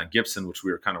relying on Gibson, which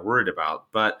we were kind of worried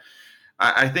about. But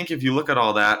I think if you look at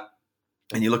all that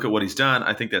and you look at what he's done,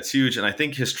 I think that's huge. And I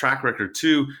think his track record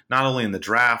too, not only in the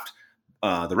draft,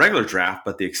 the regular draft,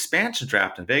 but the expansion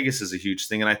draft in Vegas is a huge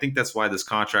thing. And I think that's why this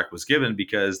contract was given,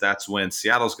 because that's when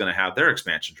Seattle's going to have their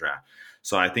expansion draft.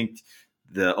 So I think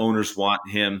the owners want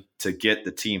him to get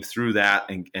the team through that.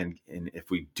 And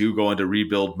if we do go into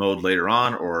rebuild mode later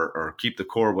on or keep the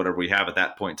core, whatever we have at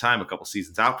that point in time, a couple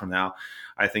seasons out from now,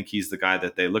 I think he's the guy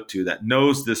that they look to that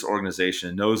knows this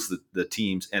organization, knows the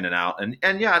teams in and out.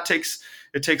 And yeah, it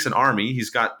takes an army. He's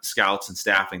got scouts and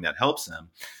staffing that helps him.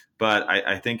 But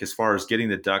I think as far as getting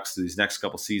the Ducks through these next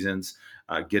couple seasons,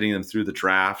 getting them through the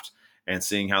draft, and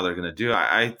seeing how they're going to do,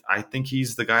 I think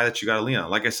he's the guy that you got to lean on.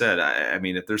 Like I said, I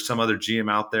mean, if there's some other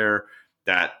GM out there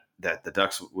that the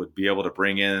Ducks would be able to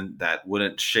bring in that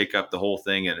wouldn't shake up the whole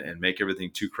thing and make everything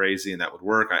too crazy and that would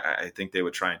work, I think they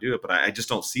would try and do it. But I just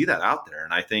don't see that out there.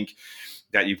 And I think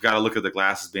that you've got to look at the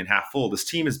glass as being half full. This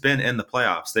team has been in the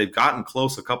playoffs. They've gotten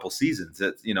close a couple seasons.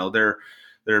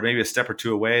 They're maybe a step or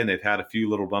two away, and they've had a few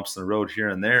little bumps in the road here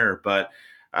and there. But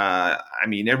I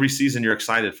mean, every season you're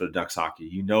excited for the Ducks hockey.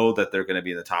 You know that they're going to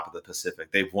be in the top of the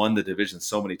Pacific. They've won the division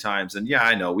so many times. And yeah,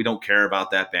 I know we don't care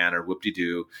about that banner.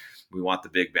 Whoop-de-doo. We want the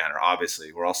big banner.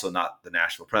 Obviously, we're also not the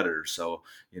Nashville Predators. So,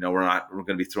 we're going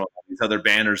to be throwing these other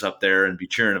banners up there and be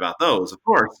cheering about those, of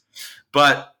course.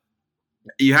 But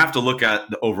you have to look at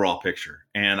the overall picture.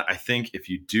 And I think if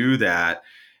you do that,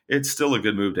 it's still a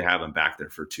good move to have him back there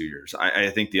for 2 years. I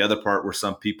think the other part where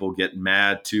some people get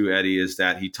mad too, Eddie, is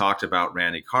that he talked about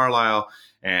Randy Carlyle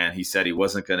and he said he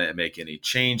wasn't going to make any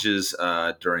changes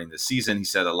during the season. He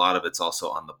said a lot of it's also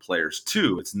on the players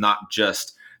too. It's not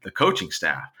just the coaching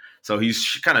staff. So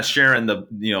he's kind of sharing the,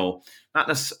 not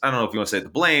necessarily, I don't know if you want to say the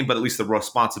blame, but at least the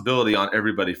responsibility on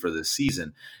everybody for this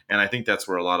season. And I think that's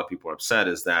where a lot of people are upset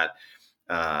is that,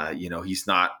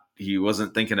 he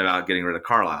wasn't thinking about getting rid of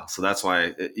Carlisle. So that's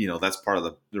why, that's part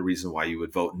of the reason why you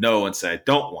would vote no and say, I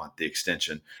don't want the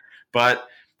extension. But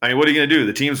I mean, what are you going to do?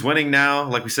 The team's winning now.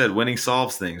 Like we said, winning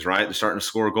solves things, right? They're starting to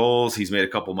score goals. He's made a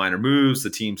couple minor moves.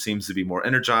 The team seems to be more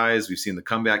energized. We've seen the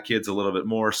comeback kids a little bit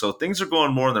more. So things are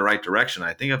going more in the right direction.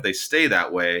 I think if they stay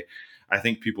that way, I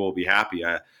think people will be happy.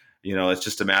 It's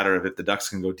just a matter of if the Ducks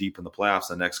can go deep in the playoffs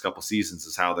the next couple seasons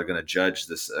is how they're going to judge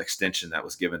this extension that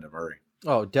was given to Murray.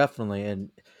 Oh, definitely.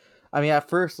 And I mean, at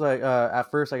first, like I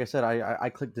said, I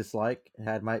clicked dislike,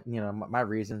 had my my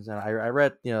reasons, and I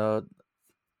read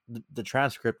the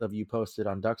transcript of you posted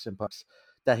on Ducks and Pucks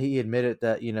that he admitted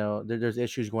that there's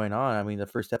issues going on. I mean, the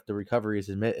first step to recovery is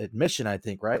admission, I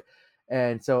think, right?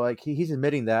 And so like he's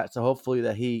admitting that, so hopefully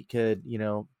that he could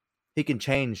he can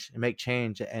change and make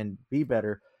change and be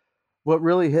better. What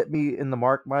really hit me in the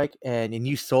mark, Mike, and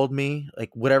you sold me,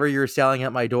 like whatever you were selling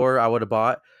at my door, I would have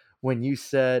bought when you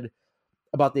said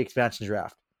about the expansion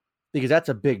draft, because that's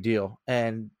a big deal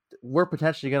and we're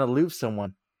potentially going to lose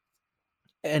someone.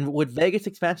 And with Vegas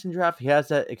expansion draft, he has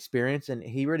that experience and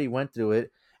he already went through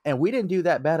it, and we didn't do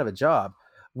that bad of a job.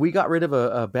 We got rid of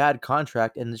a bad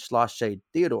contract and just lost Shea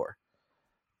Theodore.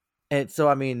 And so,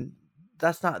 I mean,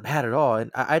 that's not bad at all.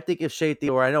 And I think if Shea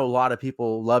Theodore, I know a lot of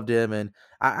people loved him and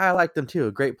I liked him too.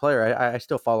 A great player. I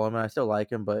still follow him and I still like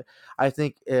him, but I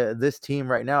think this team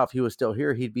right now, if he was still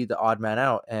here, he'd be the odd man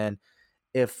out. And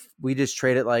if we just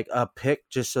trade it like a pick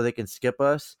just so they can skip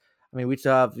us, I mean, we'd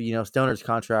still have, Stoner's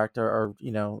contract or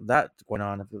that going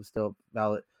on if it was still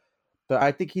valid. But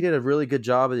I think he did a really good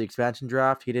job of the expansion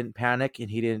draft. He didn't panic and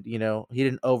he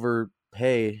didn't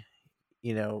overpay,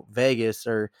 Vegas,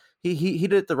 or he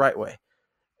did it the right way.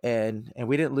 And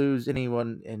we didn't lose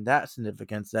anyone in that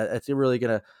significance. That's really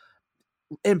going to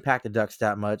impact the Ducks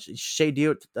that much. Shea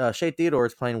Theodore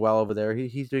is playing well over there.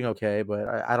 He's doing okay, but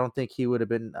I don't think he would have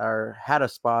been or had a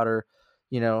spot, or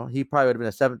he probably would have been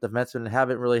a seventh defenseman and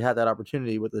haven't really had that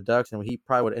opportunity with the Ducks, and he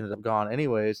probably would have ended up gone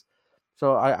anyways.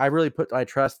 So I really put my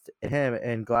trust in him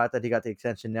and glad that he got the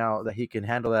extension now, that he can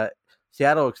handle that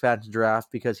Seattle expansion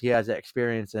draft because he has that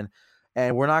experience, and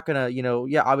we're not gonna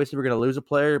obviously we're gonna lose a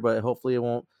player, but hopefully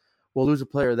we'll lose a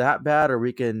player that bad, or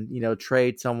we can,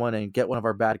 trade someone and get one of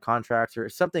our bad contracts or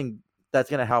something that's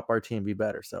going to help our team be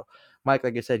better. So, Mike,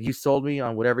 like I said, you sold me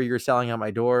on whatever you're selling at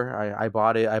my door. I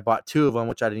bought it. I bought 2 of them,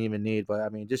 which I didn't even need. But I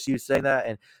mean, just you saying that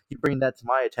and you bring that to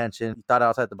my attention, you thought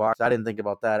outside the box. I didn't think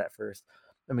about that at first.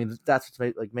 I mean, that's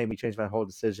what made me change my whole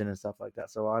decision and stuff like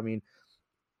that. So, I mean,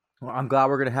 I'm glad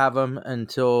we're going to have him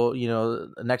until,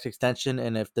 the next extension.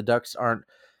 And if the Ducks aren't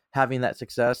having that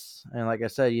success, and like I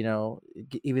said,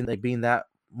 even like being that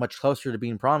much closer to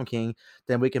being prom king,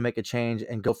 then we can make a change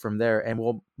and go from there. And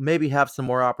we'll maybe have some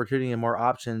more opportunity and more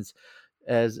options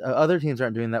as other teams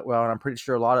aren't doing that well. And I'm pretty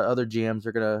sure a lot of other GMs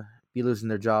are going to be losing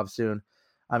their jobs soon.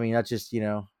 I mean, that's just,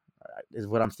 is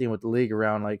what I'm seeing with the league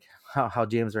around, like how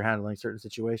GMs are handling certain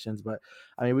situations. But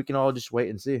I mean, we can all just wait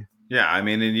and see. Yeah, I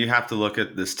mean, and you have to look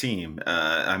at this team.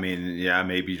 I mean, yeah,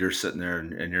 maybe you're sitting there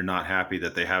and you're not happy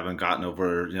that they haven't gotten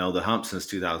over, the hump since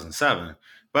 2007.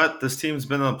 But this team's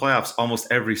been in the playoffs almost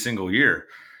every single year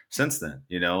since then,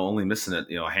 only missing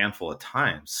it, a handful of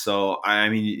times. So, I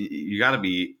mean, you got to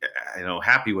be,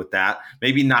 happy with that.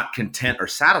 Maybe not content or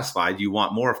satisfied. You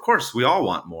want more. Of course, we all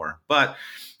want more. But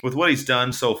with what he's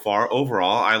done so far,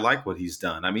 overall, I like what he's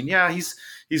done. I mean, yeah,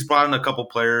 he's brought in a couple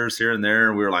players here and there,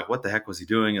 and we were like, what the heck was he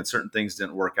doing? And certain things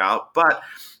didn't work out. But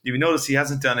you notice he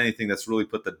hasn't done anything that's really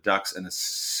put the Ducks in a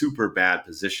super bad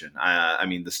position. I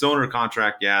mean, the Stoner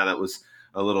contract, yeah, that was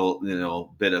a little,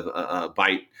 bit of a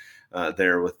bite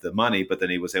there with the money, but then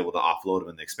he was able to offload him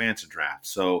in the expansion draft.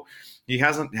 So he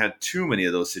hasn't had too many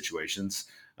of those situations.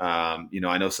 I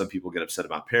know some people get upset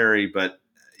about Perry, but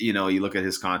you look at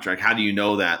his contract. How do you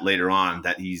know that later on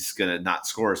that he's going to not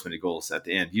score as many goals at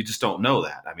the end? You just don't know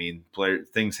that. I mean,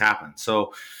 things happen.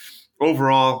 So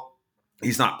overall,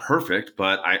 he's not perfect,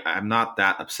 but I'm not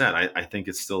that upset. I think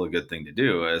it's still a good thing to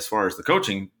do. As far as the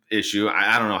coaching issue,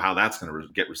 I don't know how that's going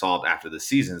to get resolved after this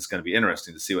season. It's going to be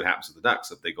interesting to see what happens with the Ducks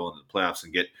if they go into the playoffs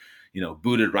and get,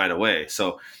 booted right away.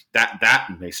 So that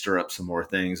may stir up some more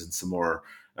things and some more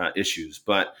issues.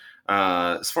 But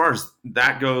as far as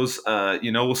that goes,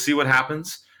 we'll see what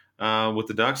happens with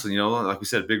the Ducks. And, like we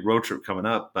said, a big road trip coming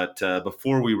up. But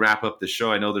before we wrap up the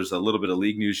show, I know there's a little bit of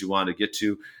league news you wanted to get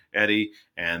to, Eddie,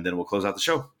 and then we'll close out the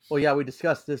show. Well, yeah, we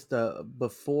discussed this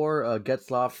before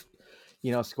Getzlaf,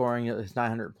 scoring his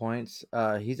 900 points.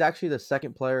 He's actually the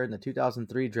second player in the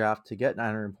 2003 draft to get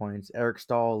 900 points. Eric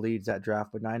Stahl leads that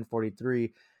draft with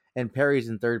 943, and Perry's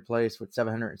in third place with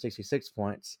 766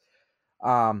 points.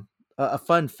 A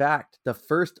fun fact, the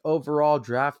first overall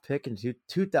draft pick in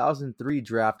 2003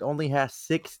 draft only has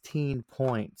 16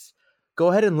 points. Go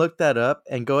ahead and look that up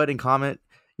and go ahead and comment,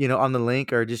 on the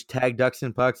link or just tag Ducks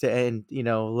and Pucks and,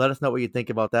 let us know what you think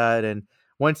about that. And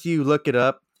once you look it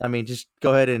up, I mean, just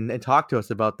go ahead and talk to us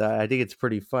about that. I think it's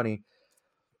pretty funny.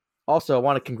 Also, I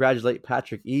want to congratulate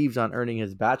Patrick Eaves on earning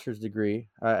his bachelor's degree.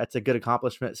 It's a good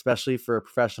accomplishment, especially for a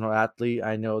professional athlete.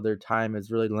 I know their time is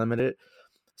really limited.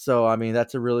 So, I mean,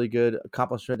 that's a really good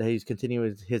accomplishment that he's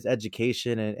continuing his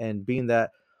education and being that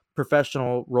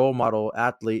professional role model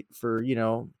athlete for,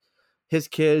 his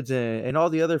kids and all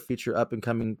the other future up and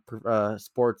coming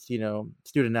sports,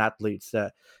 student athletes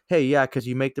that, hey, yeah, because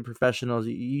you make the professionals,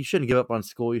 you shouldn't give up on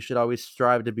school. You should always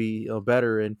strive to be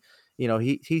better. And,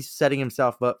 he's setting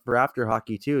himself up for after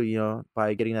hockey too,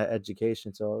 by getting that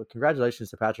education. So congratulations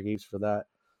to Patrick Eaves for that.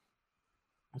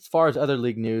 As far as other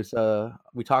league news,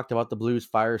 we talked about the Blues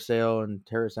fire sale and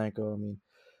Tarasenko. I mean,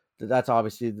 that's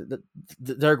obviously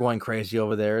they're going crazy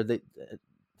over there. They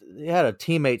had a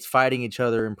teammates fighting each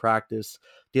other in practice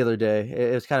the other day.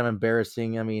 It was kind of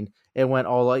embarrassing. I mean, it went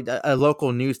all like a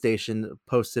local news station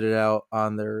posted it out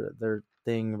on their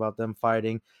thing about them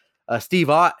fighting. Steve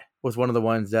Ott was one of the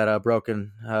ones that broke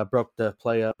the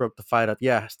fight up.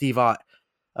 Yeah, Steve Ott,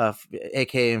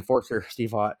 aka Enforcer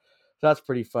Steve Ott. So that's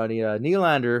pretty funny.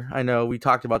 Nylander, I know we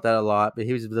talked about that a lot, but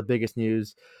he was the biggest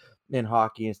news in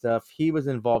hockey and stuff. He was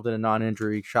involved in a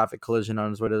non-injury traffic collision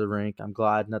on his way to the rink. I'm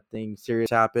glad nothing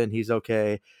serious happened. He's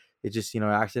okay. It just,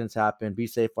 accidents happen. Be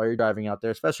safe while you're driving out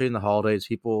there, especially in the holidays.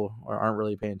 People aren't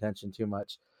really paying attention too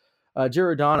much.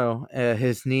 Giordano,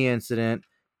 his knee incident,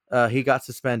 he got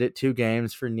suspended 2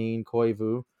 games for kneeing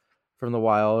Koivu from the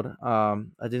Wild. I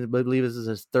didn't believe this is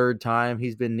his 3rd time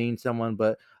he's been kneeing someone,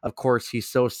 but of course he's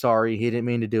so sorry. He didn't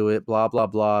mean to do it, blah, blah,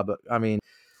 blah. But I mean,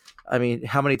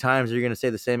 how many times are you going to say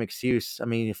the same excuse? I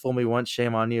mean, you fool me once,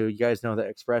 shame on you. You guys know that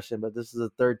expression, but this is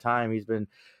the 3rd time he's been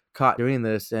caught doing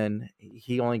this, and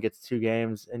he only gets 2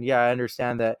 games. And yeah, I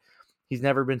understand that he's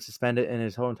never been suspended in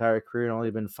his whole entire career and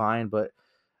only been fined, but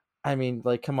I mean,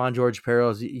 like, come on, George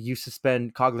Peros, you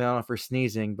suspend Cogliano for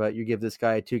sneezing, but you give this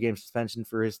guy a 2-game suspension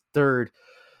for his 3rd,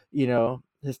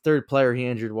 his 3rd player he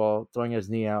injured while throwing his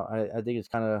knee out. I think it's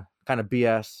kind of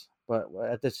BS, but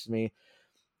that's just me.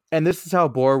 And this is how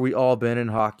bored we all been in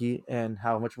hockey and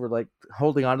how much we're like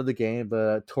holding on to the game.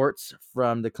 But Torts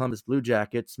from the Columbus Blue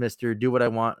Jackets, Mr. Do What I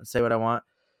Want, Say What I Want,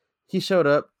 he showed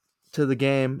up to the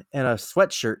game in a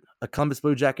sweatshirt, a Columbus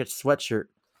Blue Jackets sweatshirt.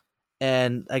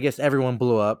 And I guess everyone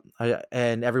blew up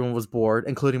and everyone was bored,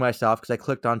 including myself, because I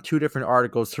clicked on 2 different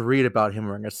articles to read about him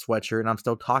wearing a sweatshirt, and I'm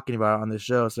still talking about it on this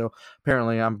show. So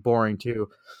apparently I'm boring too.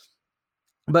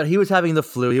 But he was having the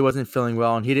flu. He wasn't feeling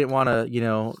well, and he didn't want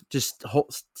to, just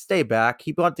stay back.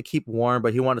 He wanted to keep warm,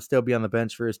 but he wanted to still be on the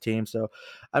bench for his team. So,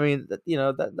 I mean,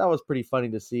 that was pretty funny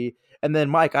to see. And then,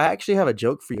 Mike, I actually have a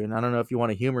joke for you, and I don't know if you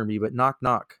want to humor me, but knock,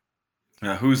 knock.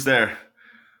 Who's there?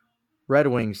 Red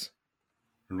Wings.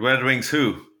 Red Wings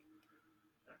who?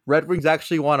 Red Wings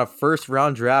actually want a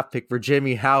first-round draft pick for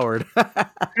Jimmy Howard.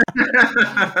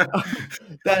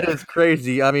 That is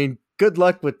crazy. I mean, good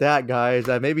luck with that, guys.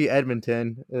 Maybe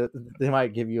Edmonton, they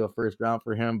might give you a first round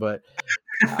for him, but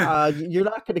you're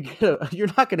not going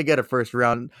to get a first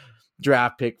round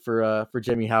draft pick for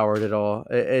Jimmy Howard at all.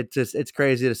 It's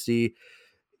crazy to see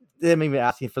them even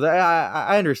asking for that.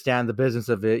 I understand the business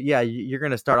of it. Yeah, you're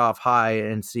going to start off high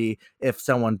and see if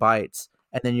someone bites,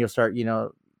 and then you'll start,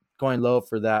 going low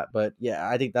for that. But yeah,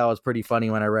 I think that was pretty funny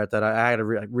when I read that. I had to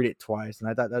read it twice, and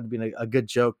I thought that'd be a good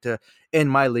joke to end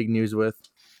my league news with.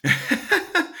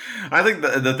 I think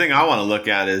the thing I want to look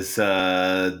at is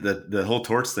the whole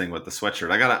Torts thing with the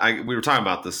sweatshirt. We were talking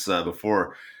about this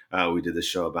before we did this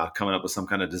show about coming up with some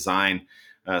kind of design,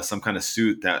 some kind of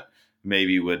suit that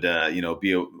maybe would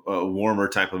be a warmer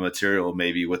type of material,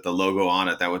 maybe with the logo on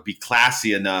it that would be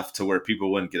classy enough to where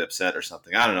people wouldn't get upset or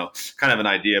something. I don't know, kind of an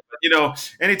idea. But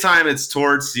anytime it's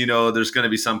Torts, there's going to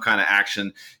be some kind of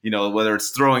action. Whether it's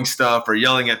throwing stuff or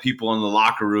yelling at people in the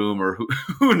locker room or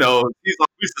who knows. He's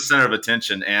always the center of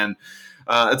attention, and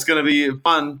it's going to be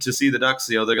fun to see the Ducks.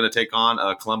 They're going to take on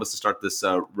Columbus to start this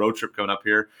road trip coming up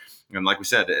here. And like we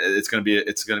said, it's going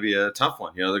to be a tough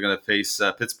one. They're going to face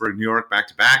Pittsburgh, New York back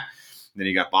to back. Then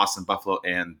you got Boston, Buffalo,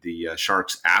 and the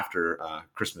Sharks after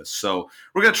Christmas. So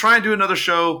we're going to try and do another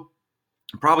show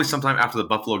probably sometime after the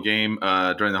Buffalo game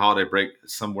during the holiday break,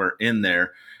 somewhere in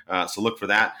there. So look for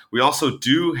that. We also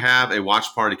do have a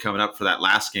watch party coming up for that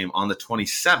last game on the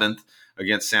 27th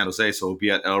against San Jose. So we'll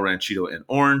be at El Ranchito in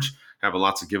Orange. Have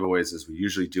lots of giveaways as we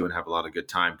usually do and have a lot of good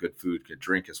time, good food, good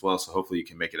drink as well. So hopefully you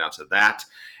can make it out to that.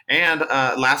 And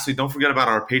lastly, don't forget about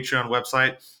our Patreon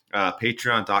website.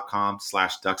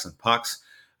 Patreon.com/ducksandpucks.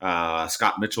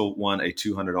 Scott Mitchell won a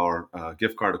 $200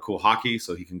 gift card to Cool Hockey,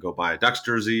 so he can go buy a Ducks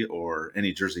jersey or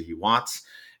any jersey he wants.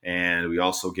 And we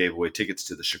also gave away tickets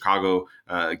to the Chicago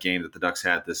game that the Ducks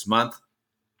had this month.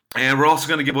 And we're also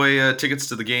going to give away tickets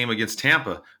to the game against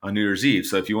Tampa on New Year's Eve.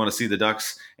 So if you want to see the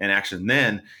Ducks in action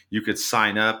then, you could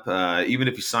sign up. Even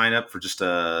if you sign up for just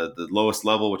the lowest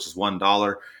level, which is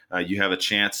 $1, you have a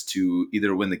chance to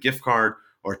either win the gift card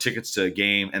or tickets to a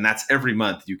game. And that's every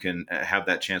month you can have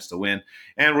that chance to win.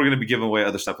 And we're going to be giving away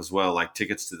other stuff as well, like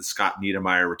tickets to the Scott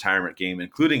Niedermayer retirement game,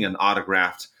 including an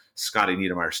autographed Scotty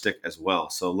Niedermayer stick as well.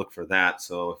 So look for that.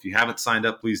 So if you haven't signed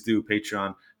up, please do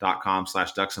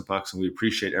patreon.com/ducksandpucks. And we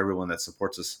appreciate everyone that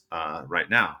supports us right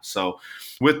now. So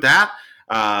with that,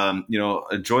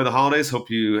 enjoy the holidays. Hope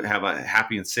you have a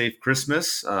happy and safe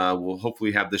Christmas. We'll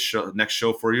hopefully have this next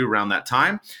show for you around that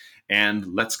time.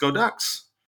 And let's go Ducks.